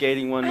roller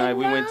skating one night.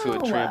 We went to a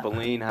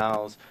trampoline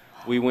house.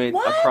 We went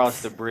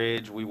across the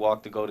bridge. We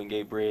walked the Golden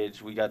Gate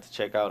Bridge. We got to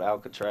check out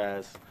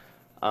Alcatraz.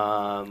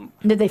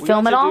 Did they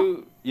film it all?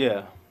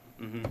 Yeah.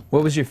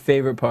 What was your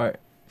favorite part?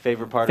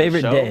 Favorite part of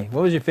the show? Day.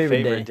 What was your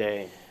favorite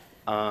day?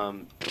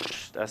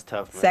 That's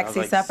tough, man. Sexy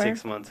that was like supper?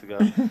 6 months ago.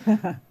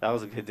 That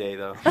was a good day,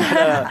 though.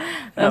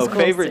 No,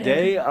 favorite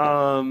day?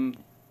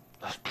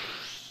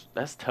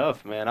 That's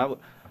tough, man. I would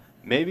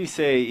maybe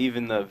say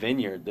even the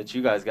vineyard that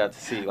you guys got to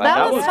see. Like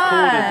that was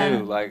cool to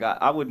do. Like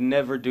I would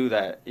never do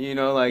that, you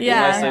know, like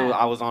unless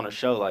I was on a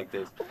show like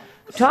this.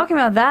 Talking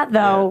about that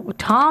though,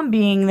 Tom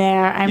being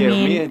there, I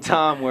mean, me and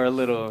Tom were a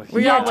little.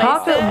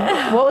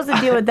 What was the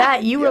deal with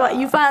that? You were like,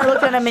 you finally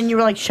looked at him and you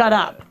were like, "Shut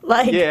up!"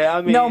 Like,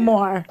 I mean, no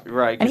more.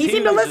 Right. And he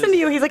seemed to listen to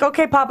you. He's like,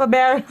 "Okay, Papa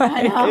Bear."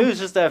 It was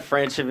just that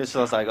friendship. It's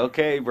just like,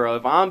 okay, bro,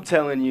 if I'm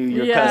telling you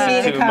you're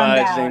cussing too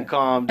much, then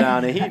calm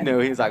down. And he knew.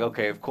 He was like,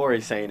 okay, if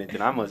Corey's saying it,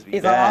 then I must be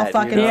bad. He's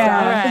all fucking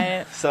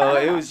right. So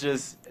it was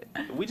just.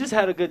 We just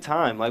had a good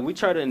time. Like, we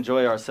try to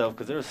enjoy ourselves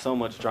because there was so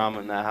much drama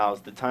in that house.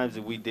 The times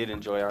that we did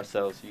enjoy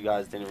ourselves, you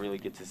guys didn't really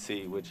get to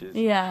see, which is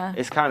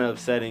it's kind of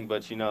upsetting,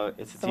 but, you know,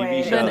 it's a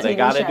TV show. They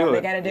got to do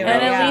it. And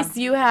at least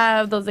you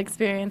have those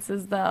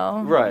experiences,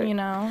 though. Right. You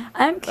know?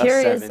 I'm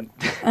curious.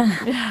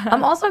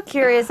 I'm also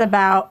curious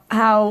about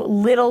how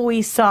little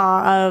we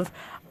saw of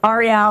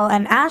Ariel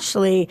and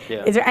Ashley.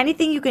 Is there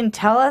anything you can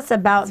tell us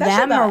about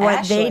them or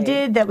what they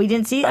did that we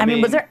didn't see? I mean,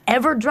 was there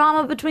ever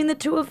drama between the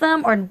two of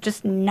them or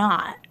just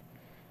not?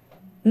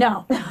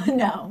 No.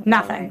 No.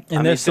 Nothing. And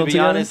I mean, to be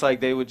honest,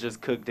 like, they would just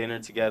cook dinner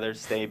together,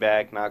 stay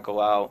back, not go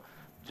out,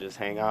 just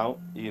hang out,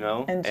 you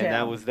know? And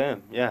that was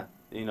them,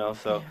 you know,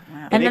 so.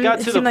 Wow. And it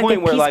got to the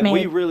point where, like,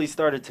 we really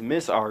started to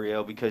miss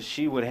Ariel because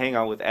she would hang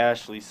out with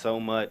Ashley so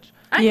much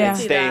and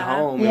stay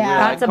home. And we were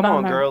like, come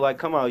on, girl, like,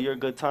 come out, you're a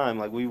good time.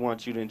 Like, we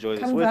want you to enjoy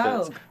this with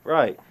us.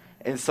 Right.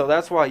 And so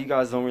that's why you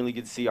guys don't really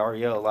get to see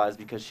Ariel a lot, is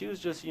because she was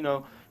just, you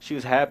know, she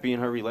was happy in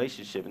her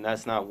relationship, and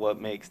that's not what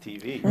makes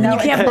TV. No, you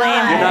can't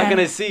blame her. You're not going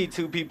to see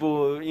two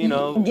people, you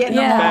know, getting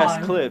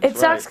fast clips. It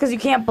sucks because you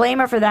can't blame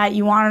her for that.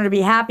 You want her to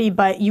be happy,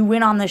 but you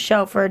went on the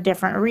show for a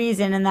different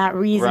reason, and that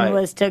reason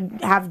was to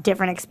have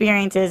different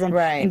experiences.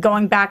 And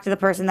going back to the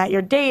person that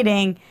you're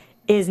dating,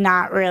 is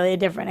not really a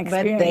different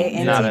experience.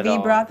 But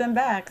MTV brought them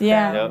back. So.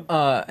 Yeah.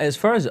 Yep. As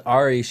far as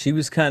Ari, she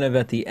was kind of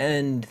at the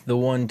end the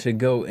one to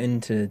go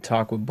in to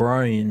talk with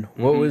Brian.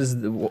 What was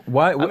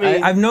why? I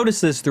mean, I've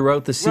noticed this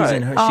throughout the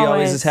season. She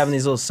always is having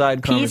these little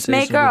side conversations.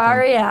 Peacemaker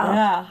Ariel.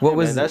 Yeah. What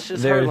was that's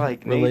just their her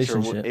like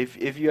relationship? nature.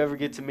 If you ever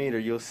get to meet her,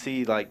 you'll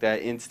see like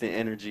that instant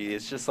energy.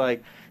 It's just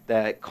like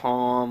that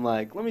calm,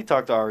 like, let me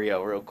talk to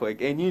Ariel real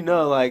quick, and you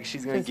know, like,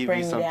 she's gonna give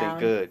you something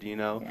good, you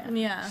know.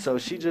 Yeah. So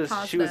she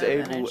was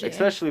able,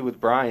 especially with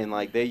Brian,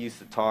 like they used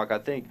to talk. I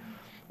think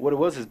what it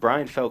was is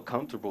Brian felt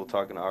comfortable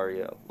talking to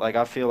Ariel. Like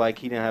I feel like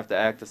he didn't have to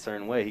act a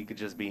certain way. He could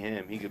just be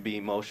him. He could be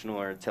emotional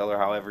or tell her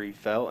however he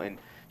felt, and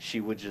she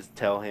would just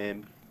tell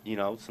him, you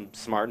know, some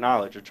smart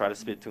knowledge or try to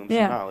spit to him some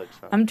knowledge.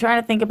 So. I'm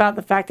trying to think about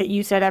the fact that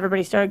you said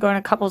everybody started going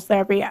to couples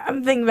therapy.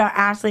 I'm thinking about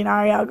Ashley and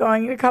Ariel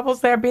going to couples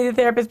therapy, the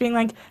therapist being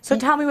like, so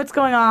tell me what's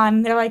going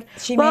on. They're like,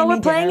 well, we're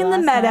playing in the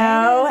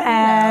meadow.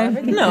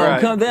 And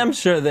I'm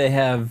sure they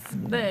have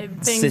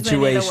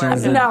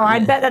situations. No, I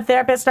bet the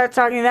therapist starts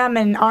talking to them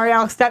and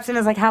Ariel steps in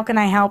and is like, how can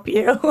I help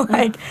you?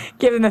 Like,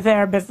 giving the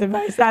therapist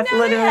advice. That's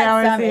literally how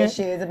I see it.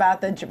 Some issues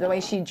about the way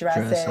she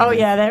dresses. Oh,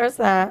 yeah, there was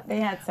that. They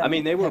had some I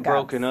mean, they were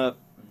broken up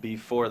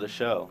before the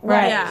show.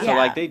 Right. Yeah. So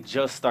like they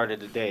just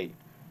started to date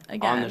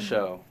on the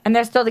show. And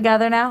they're still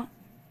together now?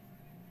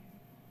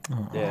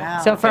 Yeah.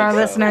 So for our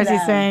listeners,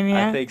 he's saying,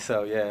 yeah. I think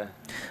so, yeah.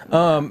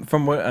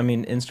 From what I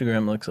mean,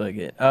 Instagram looks like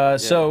it.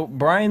 So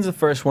Brian's the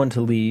first one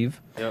to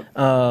leave. Yep.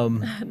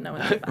 No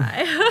one's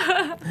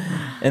bye.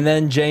 And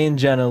then Jay and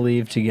Jenna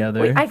leave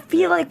together. Wait, I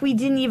feel like we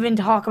didn't even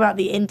talk about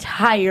the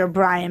entire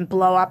Brian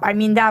blow up. I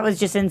mean, that was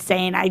just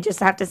insane. I just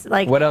have to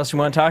like. What else you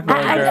want to talk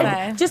about,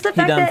 girl? Just the he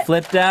fact done that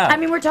flipped out. I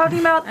mean, we're talking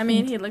about. I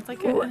mean, he looked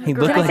like a. He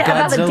looked like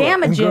about the Godzilla.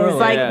 damages,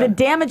 Girl, the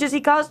damages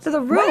he caused to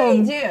the room.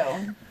 What did he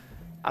do?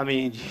 I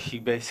mean,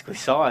 you basically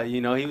saw it. You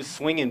know, he was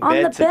swinging On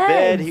bed the to bed.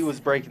 beds. He was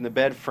breaking the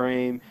bed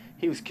frame.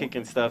 He was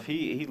kicking stuff.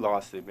 He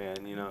lost it,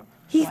 man. You know.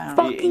 He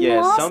fucking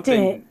lost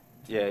it.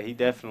 Yeah, he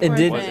definitely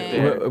and wasn't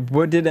there.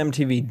 What did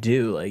MTV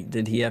do? Like,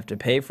 did he have to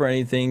pay for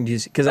anything?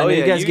 Because I know yeah,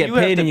 you guys get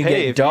paid and you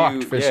get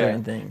docked for yeah.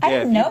 certain things.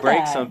 Yeah, if you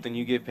break something,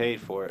 you get paid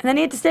for it. And then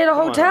he had to stay at a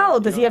hotel.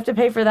 Does he have to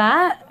pay for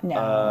that?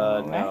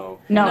 No.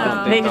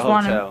 No, they just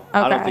want him. Okay.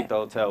 I don't think the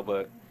hotel,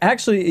 but.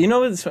 Actually, you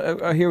know what's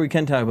here we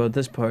can talk about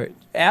this part.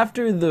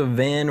 After the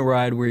van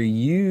ride where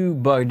you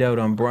bugged out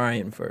on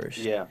Brian first.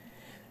 Yeah.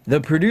 The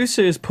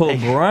producers pulled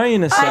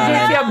Brian aside.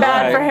 I did feel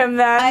bad for him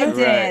then.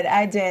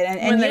 I did.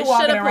 And you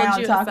walking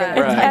around talking.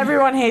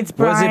 Everyone hates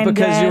Brian. Was it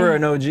because you were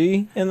an OG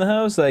in the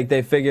house? Like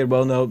they figured,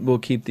 well, no, we'll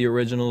keep the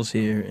originals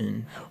here,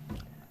 and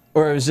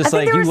or it was just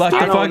like you lucked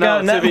the fuck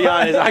out. To be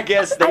honest, I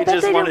guess they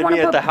just wanted me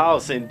at the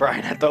house and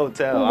Brian at the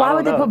hotel. Well, why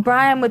would they put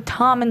Brian with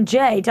Tom and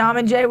Jay? Tom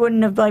and Jay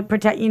wouldn't have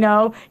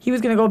he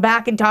was gonna go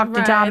back and talk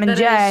to Tom and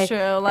Jay. That is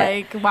true.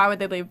 Like, why would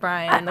they leave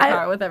Brian in the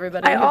car with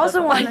everybody? I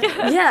also want,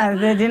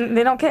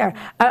 they don't care.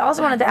 I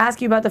also wanted to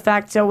ask you about the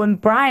fact. So when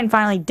Brian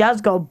finally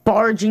does go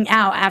barging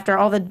out after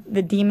all the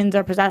demons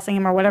are possessing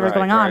him or whatever's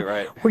going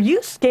on, were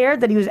you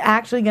scared that he was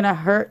actually gonna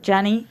hurt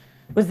Jenny?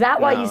 Was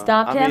that why you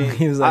stopped him?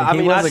 He was like,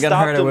 he wasn't gonna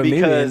hurt her with me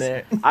in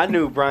there. I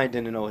knew Brian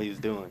didn't know what he was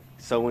doing.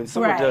 So when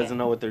someone doesn't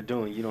know what they're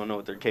doing, you don't know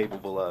what they're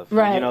capable of.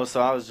 Right. You know, so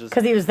I was just...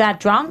 Because he was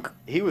that drunk?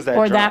 He was that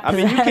drunk. I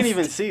mean, you can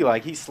even see,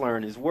 like, he's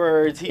slurring his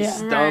words. He's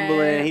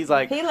stumbling. He's,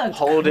 like,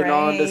 holding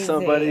on to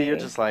somebody. You're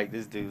just like,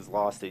 this dude's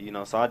lost it, you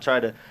know. So I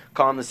tried to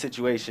calm the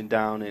situation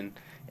down, and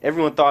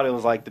everyone thought it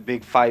was, like, the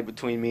big fight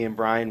between me and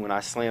Brian when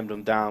I slammed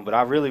him down. But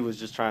I really was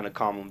just trying to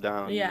calm him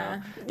down, you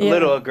know. A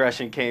little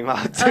aggression came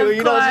out, too.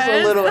 You know, just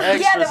a little extra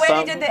Yeah, the way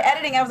he did the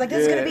editing, I was like,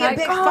 this is going to be a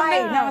big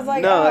fight. And I was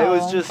like, no, it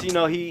was just, you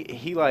know,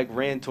 he like,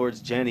 ran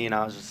towards Jenny, and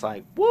I was just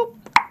like, whoop.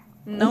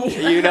 Nope.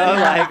 You know,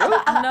 like,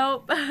 whoop.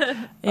 Nope.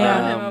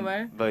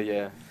 But,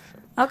 yeah.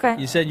 Okay.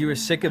 You said you were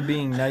sick of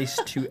being nice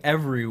to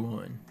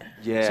everyone.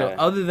 Yeah. So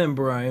other than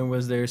Brian,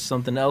 was there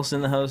something else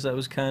in the house that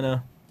was kind of...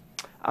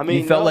 I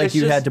mean, you felt like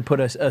you had to put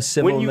a civil mask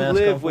on? When you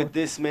live with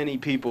this many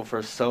people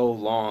for so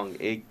long,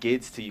 it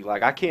gets to you.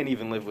 Like, I can't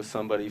even live with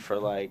somebody for,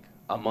 like,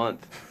 a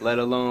month, let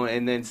alone,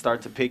 and then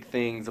start to pick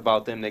things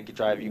about them that could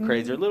drive you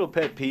crazy. Or little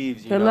pet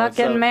peeves, you know. Good luck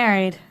getting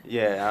married.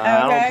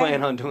 Yeah, I don't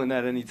plan on doing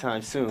that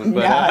anytime soon.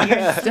 But, no,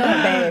 you're still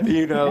a babe.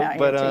 You know, no,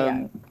 but,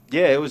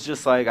 yeah, it was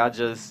just like,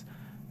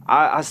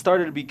 I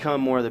started to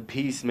become more the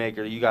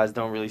peacemaker you guys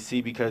don't really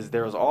see, because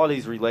there was all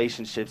these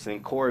relationships,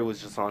 and Cory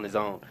was just on his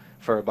own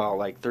for about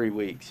like 3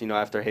 weeks, you know,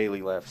 after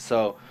Haley left.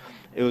 So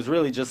it was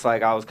really just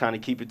like I was kind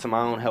of keeping to my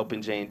own,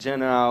 helping Jay and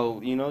Jenna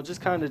out, you know,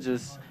 just kind of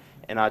just,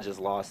 and I just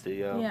lost it,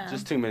 yo. Yeah.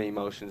 Just too many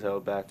emotions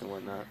held back and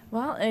whatnot.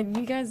 Well,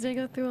 you guys did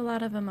go through a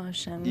lot of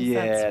emotions.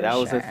 Yeah, that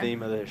was the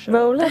theme of their show.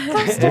 Roller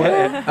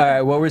coaster. All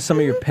right, what were some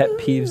of your pet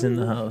peeves in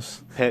the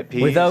house? Pet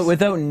peeves?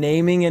 Without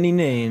naming any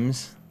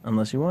names.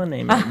 Unless you want to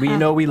name it. We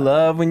know we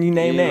love when you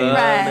name names.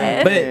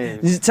 Right.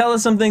 But just tell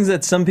us some things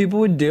that some people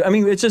would do. I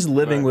mean, it's just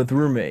living with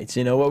roommates.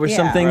 You know, what were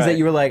some things that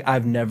you were like,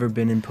 I've never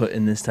been put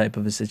in this type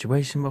of a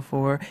situation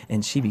before,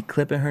 and she be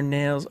clipping her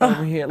nails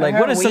over here. Like,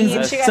 what are some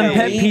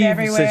pet peeve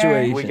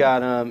situations? We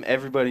got,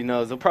 everybody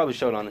knows, they'll probably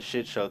show it on the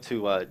shit show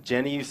too.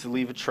 Jenny used to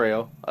leave a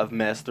trail of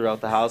mess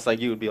throughout the house. Like,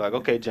 you would be like,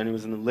 okay, Jenny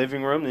was in the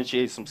living room, then she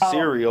ate some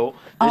cereal,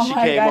 then she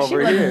came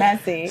over here.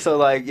 Messy. So,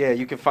 like, yeah,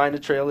 you can find a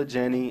trail of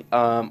Jenny.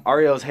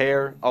 Ariel's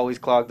hair always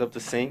clogged up the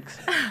sinks,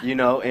 you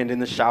know, and in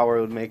the shower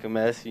it would make a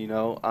mess, you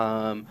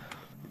know.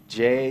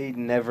 Jay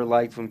never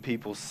liked when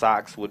people's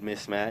socks would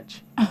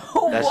mismatch.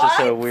 That's just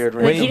a weird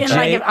Wait, he didn't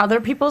like if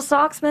other people's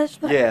socks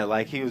mismatched? Yeah,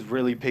 like he was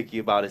really picky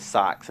about his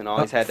socks and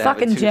always had to have a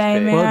toothpick. Jay,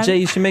 man. Well, Jay,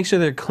 you should make sure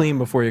they're clean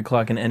before you're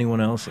clocking anyone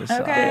else's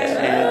socks.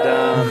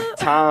 And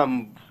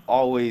Tom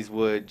always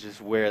would just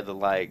wear the,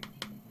 like,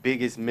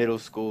 biggest middle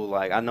school,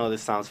 like, I know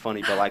this sounds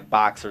funny, but like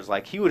boxers,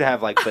 like he would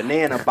have like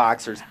banana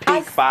boxers,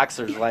 pink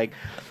boxers, like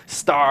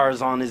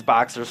stars on his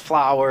boxers,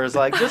 flowers,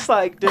 like just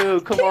like,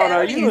 dude, come on,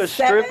 are you a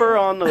stripper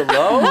on the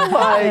low?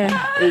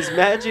 Like, is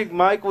Magic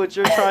Mike what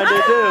you're trying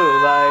to do?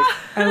 Like,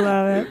 I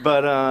love it.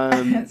 But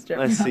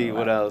let's see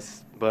what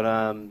else.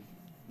 But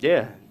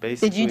yeah,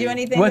 basically. Did you do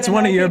anything? What's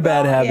one of your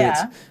bad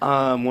habits?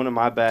 One of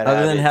my bad habits.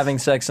 Other than having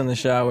sex in the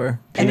shower,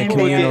 in a then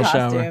communal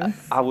shower.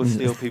 I would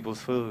steal people's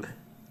food.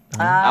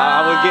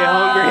 I would get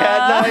hungry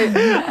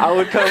at night. I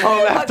would come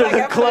home after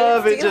the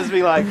club and just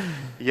be like,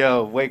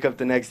 yo, wake up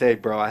the next day,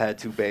 bro, I had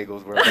 2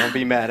 bagels, bro. Don't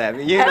be mad at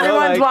me. You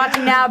Everyone's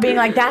watching now being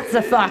like, that's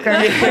the fucker.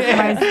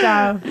 My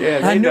stuff.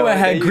 Yeah, I knew I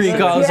had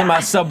Greek olives in my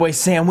Subway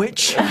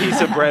sandwich. A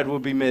piece of bread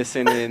would be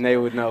missing and they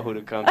would know who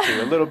to come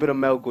to. A little bit of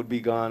milk would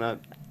be gone.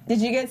 Did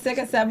you get sick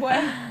of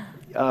Subway?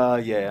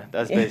 Yeah,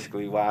 that's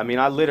basically why. I mean,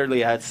 I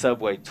literally had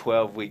Subway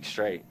 12 weeks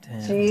straight.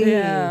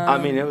 Damn. I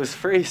mean, it was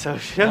free, so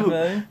shoot.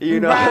 Okay. You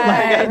know,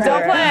 right.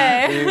 Don't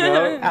play. You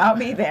know? I'll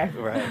be there.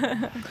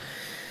 Right.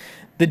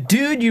 The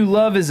dude you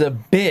love is a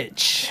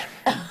bitch.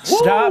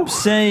 Stop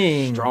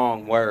saying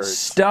strong words.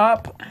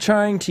 Stop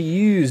trying to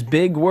use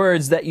big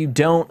words that you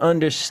don't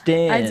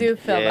understand. I do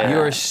feel that.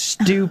 You're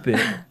stupid.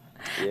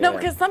 No,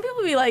 because some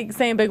people be like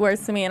saying big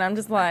words to me, and I'm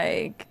just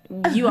like,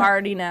 you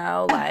already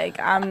know. Like,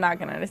 I'm not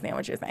gonna understand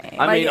what you're saying.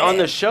 I mean, on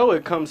the show,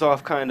 it comes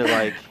off kind of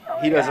like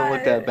he doesn't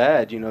look that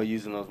bad, you know,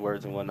 using those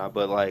words and whatnot.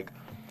 But like,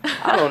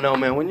 I don't know,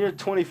 man. When you're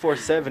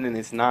 24/7 and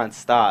it's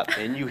nonstop,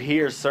 and you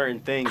hear certain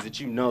things that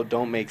you know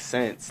don't make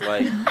sense,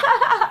 like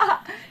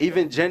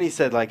even Jenny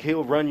said, like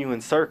he'll run you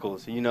in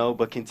circles, you know,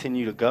 but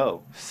continue to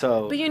go.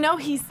 So. But you know,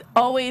 he's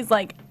always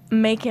like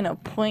making a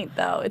point,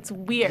 though. It's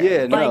weird.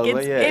 Yeah, no, like,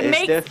 it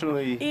makes,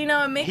 definitely. You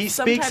know, it makes he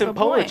some speaks type in of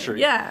poetry. Point.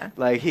 Yeah,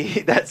 like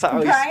that's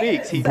how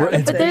he speaks.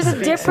 But there's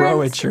a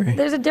difference.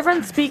 There's a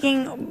difference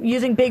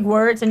using big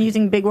words and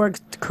using big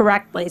words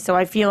correctly. So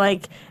I feel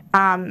like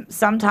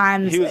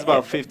sometimes he was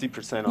about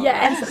 50% on. Yeah,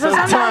 that. and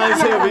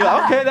sometimes he'll be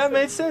like, okay, that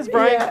makes sense,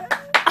 Brian. Yeah.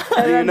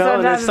 You know,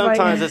 and then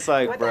sometimes it's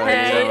like, bro.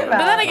 Hey, but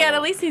then again,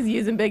 at least he's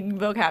using big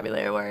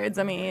vocabulary words.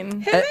 I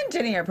mean, him and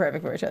Jenny are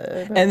perfect for each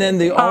other. And then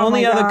the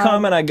only other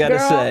comment I gotta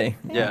say,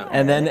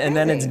 and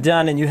then it's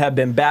done, and you have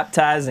been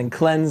baptized and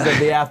cleansed of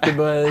the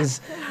AfterBuzz.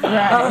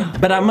 Right.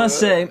 But I must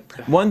say,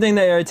 one thing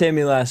that irritated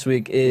me last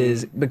week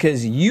is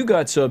because you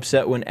got so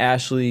upset when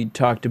Ashley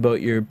talked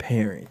about your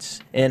parents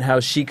and how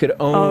she could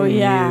own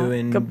you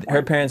and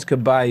her parents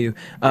could buy you.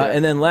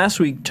 And then last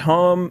week,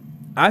 Tom.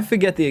 I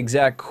forget the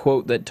exact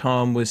quote that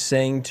Tom was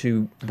saying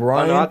to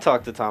Brian. Oh, no, I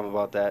talked to Tom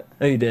about that.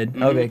 Oh, you did?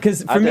 Mm-hmm. Okay,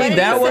 because for me,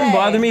 that wouldn't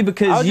bother me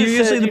because you're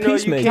usually the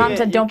peacemaker. Tom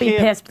said, don't be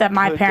pissed that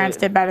my parents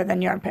did better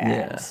than your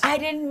parents. I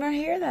didn't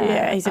hear that.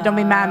 Yeah, he said, don't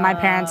be mad my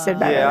parents did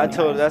better. Yeah, I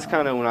told that's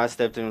kind of when I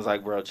stepped in and was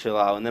like, bro, chill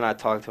out. And then I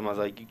talked to him. I was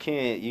like, you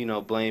can't, you know,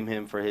 blame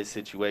him for his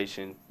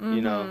situation. You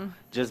know,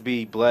 just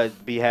be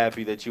blessed, be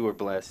happy that you were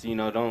blessed. You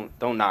know,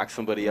 don't knock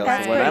somebody else.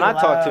 That's and I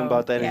talked to him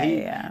about that,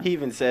 and he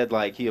even said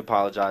like he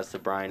apologized to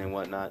Brian and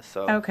whatnot.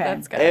 So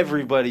that's good.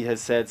 Everybody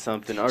has said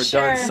something or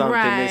done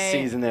something this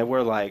season that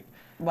we're like,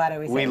 why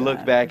do we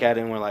look back at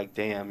it and we're like,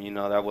 damn, you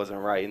know, that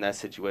wasn't right in that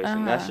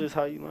situation. That's just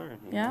how you learn.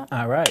 You know?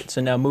 All right. So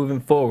now moving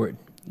forward,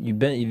 you've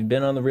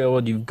been on the Real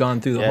World. You've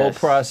gone through the whole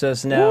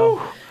process now.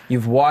 Woo.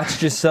 You've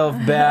watched yourself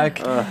back.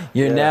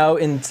 You're now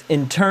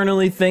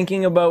internally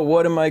thinking about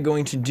what am I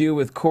going to do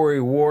with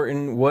Cory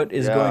Wharton? What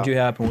is going to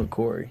happen with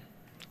Cory?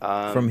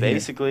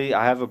 Basically,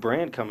 I have a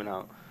brand coming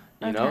out.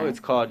 You know, it's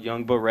called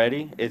Young But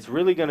Ready. It's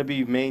really going to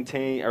be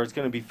maintained, or it's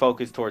going to be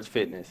focused towards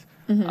fitness.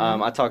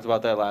 I talked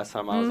about that last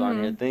time I was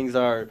on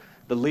here.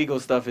 The legal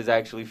stuff is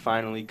actually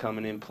finally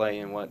coming in play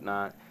and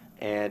whatnot.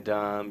 And,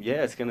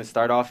 it's going to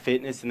start off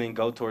fitness and then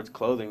go towards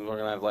clothing. We're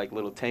going to have, like,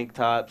 little tank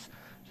tops,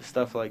 just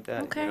stuff like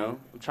that, you know?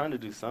 I'm trying to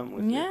do something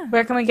with it.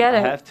 Where can we get it?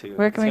 I have to.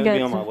 Where can we get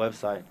it? It's going to be on my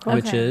website.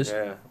 Which is?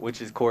 Yeah,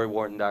 which is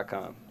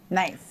CoryWharton.com.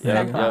 Nice.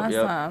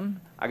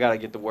 Awesome. I gotta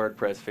get the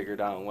WordPress figured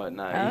out and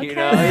whatnot. Okay. You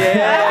know,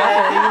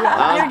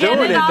 I'm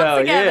doing it though.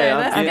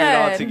 Together. I'm getting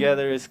it all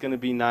together. It's gonna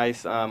be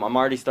nice. I'm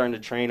already starting to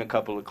train a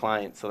couple of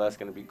clients, so that's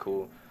gonna be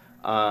cool.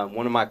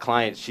 One of my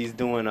clients, she's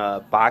doing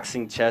a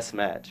boxing chess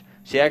match.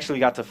 She actually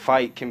got to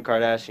fight Kim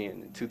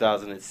Kardashian in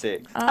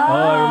 2006. Oh,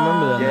 I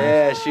remember that.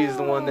 Yeah, she's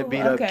the one that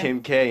beat up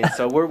Kim K. And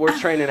so we're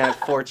training at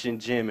Fortune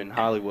Gym in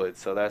Hollywood.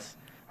 So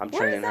I'm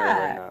training her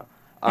right now.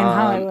 In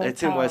Hollywood.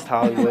 It's in West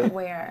Hollywood.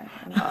 Where?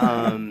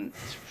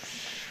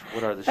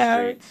 What are the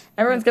streets?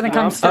 Everyone's gonna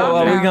come stop. Oh,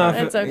 well,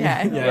 it's okay.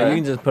 Yeah, you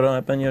can just put it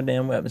up on your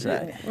damn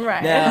website.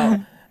 Right.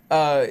 Now,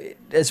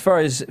 as far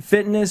as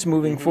fitness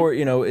moving forward,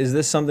 you know, is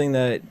this something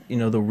that, you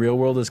know, the real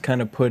world has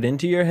kind of put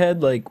into your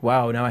head? Like,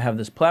 wow, now I have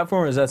this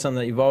platform. Or is that something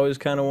that you've always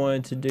kind of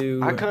wanted to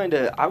do?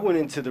 I went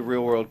into the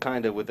real world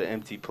kind of with an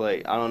empty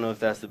plate. I don't know if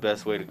that's the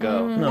best way to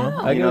go.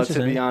 No, you know,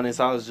 to be honest,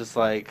 I was just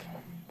like,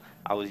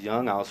 I was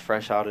young. I was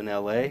fresh out in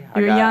L.A.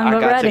 You were young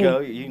but ready. To go,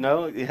 you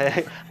know,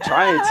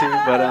 trying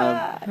to, but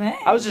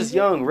I was just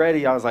young,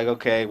 ready. I was like,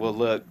 okay, well,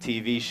 look,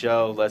 TV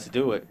show, let's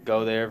do it.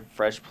 Go there,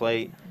 fresh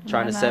plate,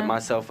 trying to set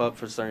myself up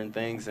for certain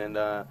things, and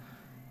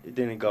it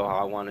didn't go how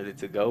I wanted it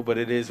to go, but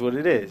it is what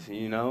it is,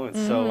 you know. And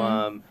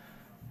so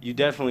you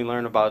definitely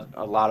learn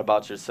a lot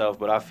about yourself,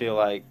 but I feel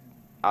like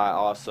I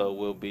also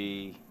will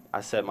be. I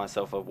set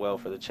myself up well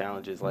for the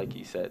challenges, like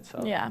you said.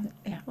 So yeah.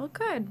 Well,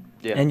 good.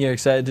 Yeah. And you're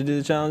excited to do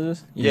the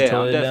challenges? I'm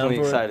definitely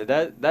excited.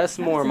 That's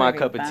more my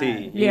cup of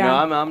tea. You know,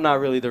 I'm not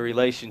really the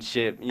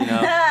relationship. You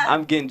know,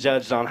 I'm getting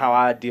judged on how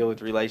I deal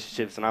with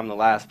relationships, and I'm the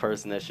last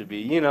person that should be.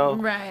 You know,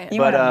 right.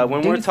 But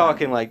when we're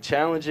talking like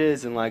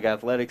challenges and like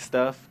athletic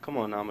stuff, come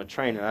on, I'm a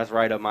trainer. That's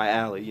right up my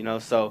alley. You know,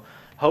 so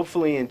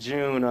hopefully in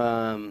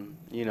June.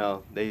 You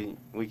know,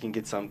 we can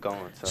get something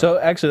going. So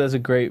actually, that's a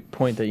great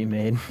point that you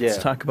made. Yeah.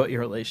 Let's talk about your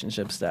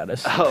relationship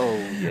status. Oh,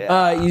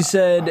 yeah. You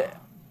said,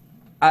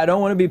 I don't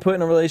want to be put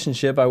in a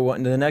relationship.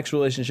 The next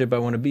relationship I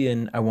want to be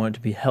in, I want it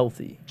to be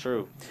healthy.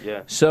 True,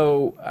 yeah.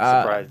 So,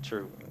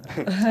 true.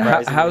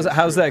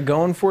 how's that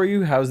going for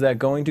you? How's that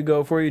going to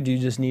go for you? Do you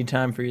just need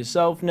time for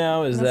yourself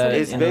now? It's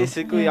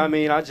basically, I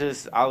mean, I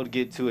would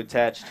get too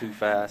attached too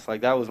fast. Like,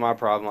 that was my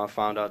problem I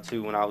found out,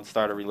 too, when I would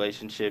start a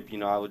relationship. You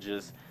know, I would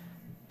just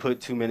put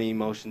too many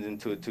emotions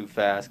into it too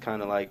fast,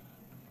 kind of like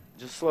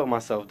just slow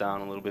myself down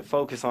a little bit,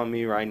 focus on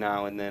me right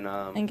now, and then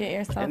and get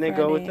yourself and then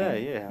ready. go with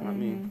that. Yeah, I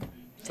mean,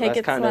 take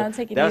it slow,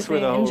 take it that's easy,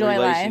 where the whole enjoy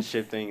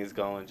relationship life. thing is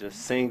going.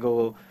 Just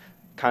single,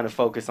 kind of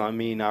focus on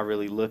me, not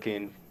really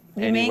looking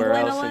You anywhere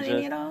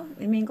mingling else.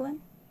 You mingling?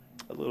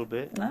 A little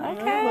bit. Okay.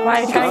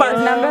 Why you trying to get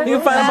his number? You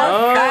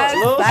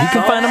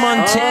can find him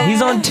on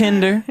he's on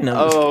Tinder.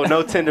 No,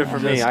 no Tinder for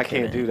me. I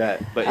can't do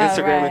that. But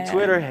Instagram and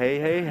Twitter,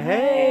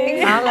 hey.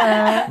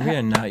 We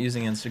are not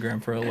using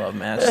Instagram for a love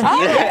match.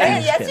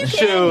 Yes, you can.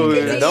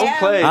 Shoot, don't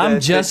play.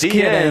 I'm just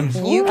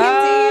kidding. You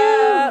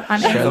can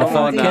I'm Sure the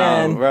fuck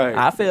can. Right.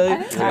 I feel you.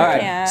 All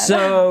right.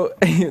 So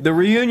the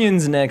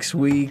reunion's next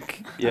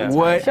week. Yeah.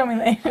 Show me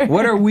later.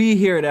 What are we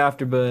here at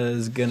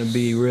AfterBuzz gonna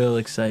be real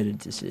excited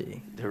to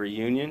see? The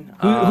reunion.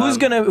 Who's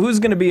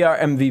gonna be our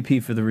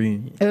MVP for the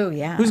reunion? Oh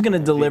yeah. Who's gonna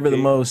deliver the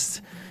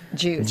most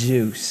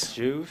juice?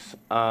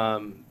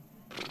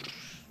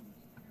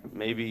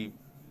 Maybe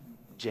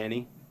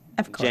Jenny.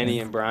 Of course. Jenny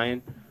and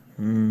Brian.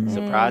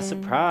 Surprise,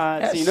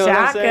 surprise. You know what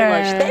I'm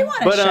saying? Shocker. They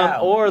want a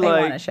show. They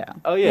want a show.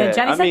 Oh yeah.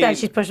 Jenny said that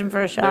she's pushing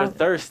for a show. They're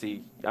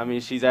thirsty. I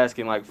mean, she's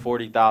asking like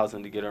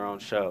 $40,000 to get her own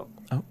show.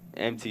 Oh.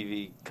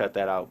 MTV cut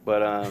that out.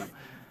 But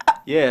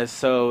yeah.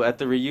 So at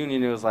the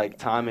reunion, it was like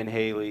Tom and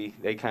Haley.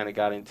 They kind of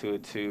got into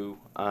it too.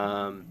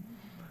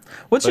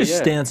 What's your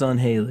stance on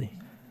Haley?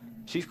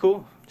 She's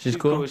cool. She's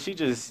cool. She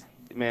just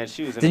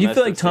she was. Did you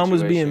feel like Tom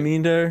was being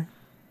mean to her?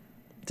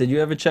 Did you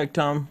ever check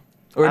Tom?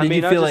 Or did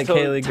you feel like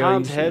Haley?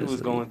 Tom's head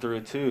was going through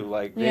it too.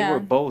 Like they were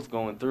both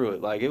going through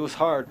it. Like it was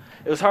hard.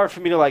 It was hard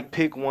for me to like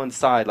pick one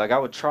side. Like I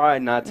would try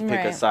not to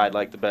pick a side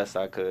like the best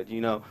I could,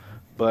 you know.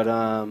 But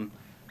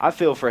I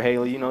feel for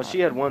Haley. You know, she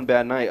had one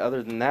bad night.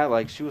 Other than that,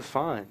 like she was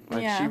fine.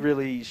 Like she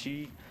really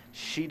she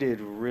did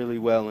really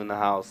well in the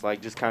house.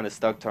 Like just kind of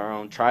stuck to her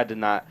own. Tried to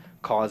not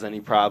cause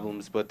any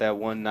problems. But that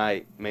one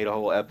night made a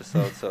whole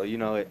episode. So you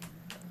know it.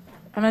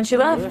 And then she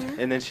left.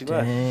 And then she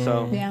left.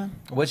 So yeah.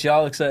 What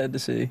y'all excited to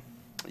see?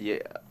 Yeah.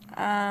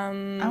 I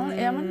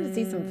wanted to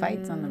see some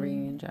fights on the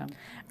reunion show.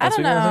 I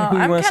don't know.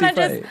 I'm kind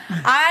of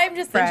I'm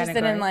just Brian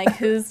interested in like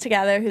who's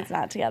together, who's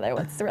not together,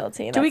 what's the real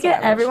team. Do we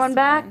get everyone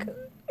back?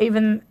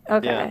 Even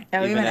okay.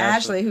 Yeah, even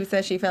Ashley, who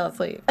says she fell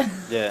asleep.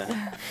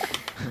 Yeah.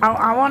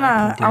 I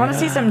wanna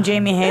see some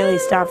Jamie Haley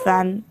stuff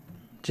then.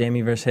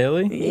 Jamie versus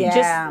Haley?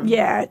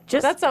 Yeah.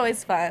 Just that's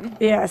always fun.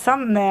 Yeah,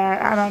 something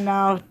there. I don't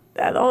know.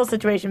 The whole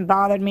situation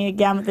bothered me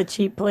again with the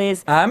cheap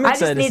pleas. I'm I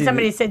excited just need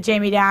somebody to sit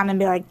Jamie down and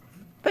be like,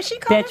 but she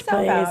called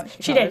herself out.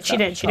 She did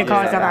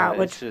call herself out,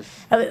 which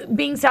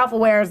being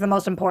self-aware is the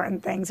most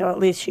important thing, so at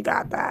least she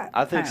got that.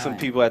 I think some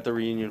people at the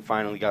reunion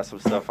finally got some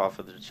stuff off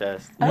of their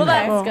chest. Well,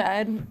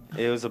 that's good.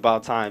 It was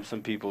about time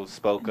some people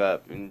spoke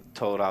up and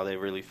told how they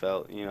really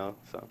felt, you know,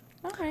 so.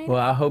 All right. Well,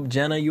 I hope,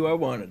 Jenna, you are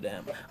one of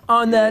them.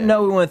 On that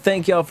note, we want to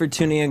thank y'all for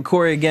tuning in.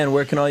 Cory, again,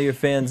 where can all your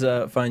fans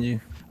find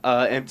you?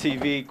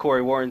 MTV,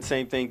 Cory Wharton,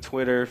 same thing,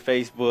 Twitter,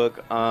 Facebook,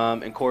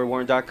 and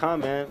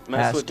CoryWharton.com, man.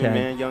 Mess with me,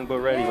 man. Young but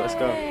ready. Let's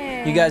go.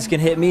 You guys can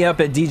hit me up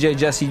at DJ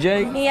Jesse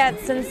J. Me at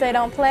Sensei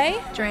Don't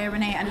Play. Drea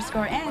Renee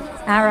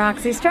 _N. At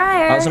Roxy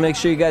Striar. Also, make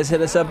sure you guys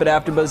hit us up at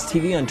AfterBuzz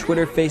TV on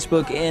Twitter,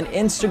 Facebook, and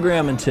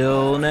Instagram.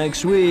 Until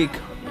next week.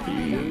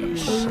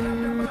 Peace.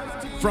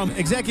 From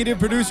executive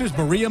producers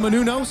Maria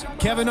Menounos,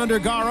 Kevin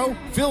Undergaro,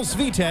 Phil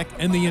Svitek,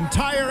 and the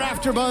entire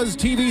AfterBuzz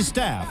TV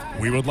staff,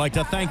 we would like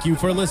to thank you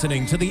for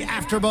listening to the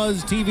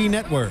AfterBuzz TV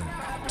network.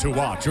 To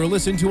watch or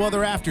listen to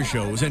other after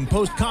shows and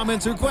post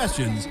comments or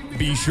questions,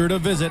 be sure to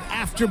visit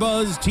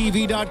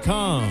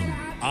AfterBuzzTV.com.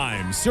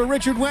 I'm Sir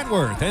Richard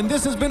Wentworth, and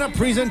this has been a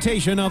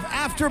presentation of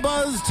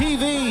AfterBuzz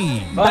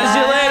TV. Bye. See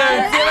you later.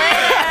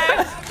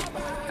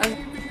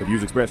 The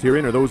views expressed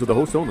herein are those of the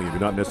hosts only and do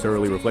not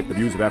necessarily reflect the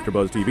views of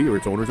AfterBuzz TV or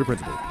its owners or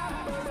principals.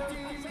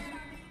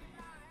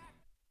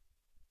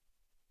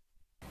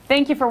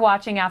 Thank you for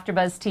watching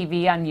AfterBuzz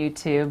TV on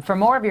YouTube. For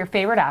more of your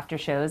favorite after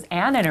shows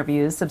and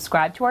interviews,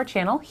 subscribe to our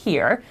channel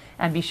here,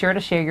 and be sure to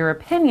share your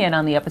opinion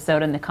on the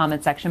episode in the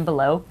comment section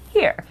below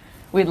here.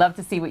 We'd love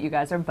to see what you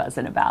guys are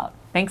buzzing about.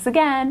 Thanks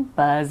again.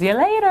 Buzz you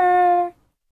later.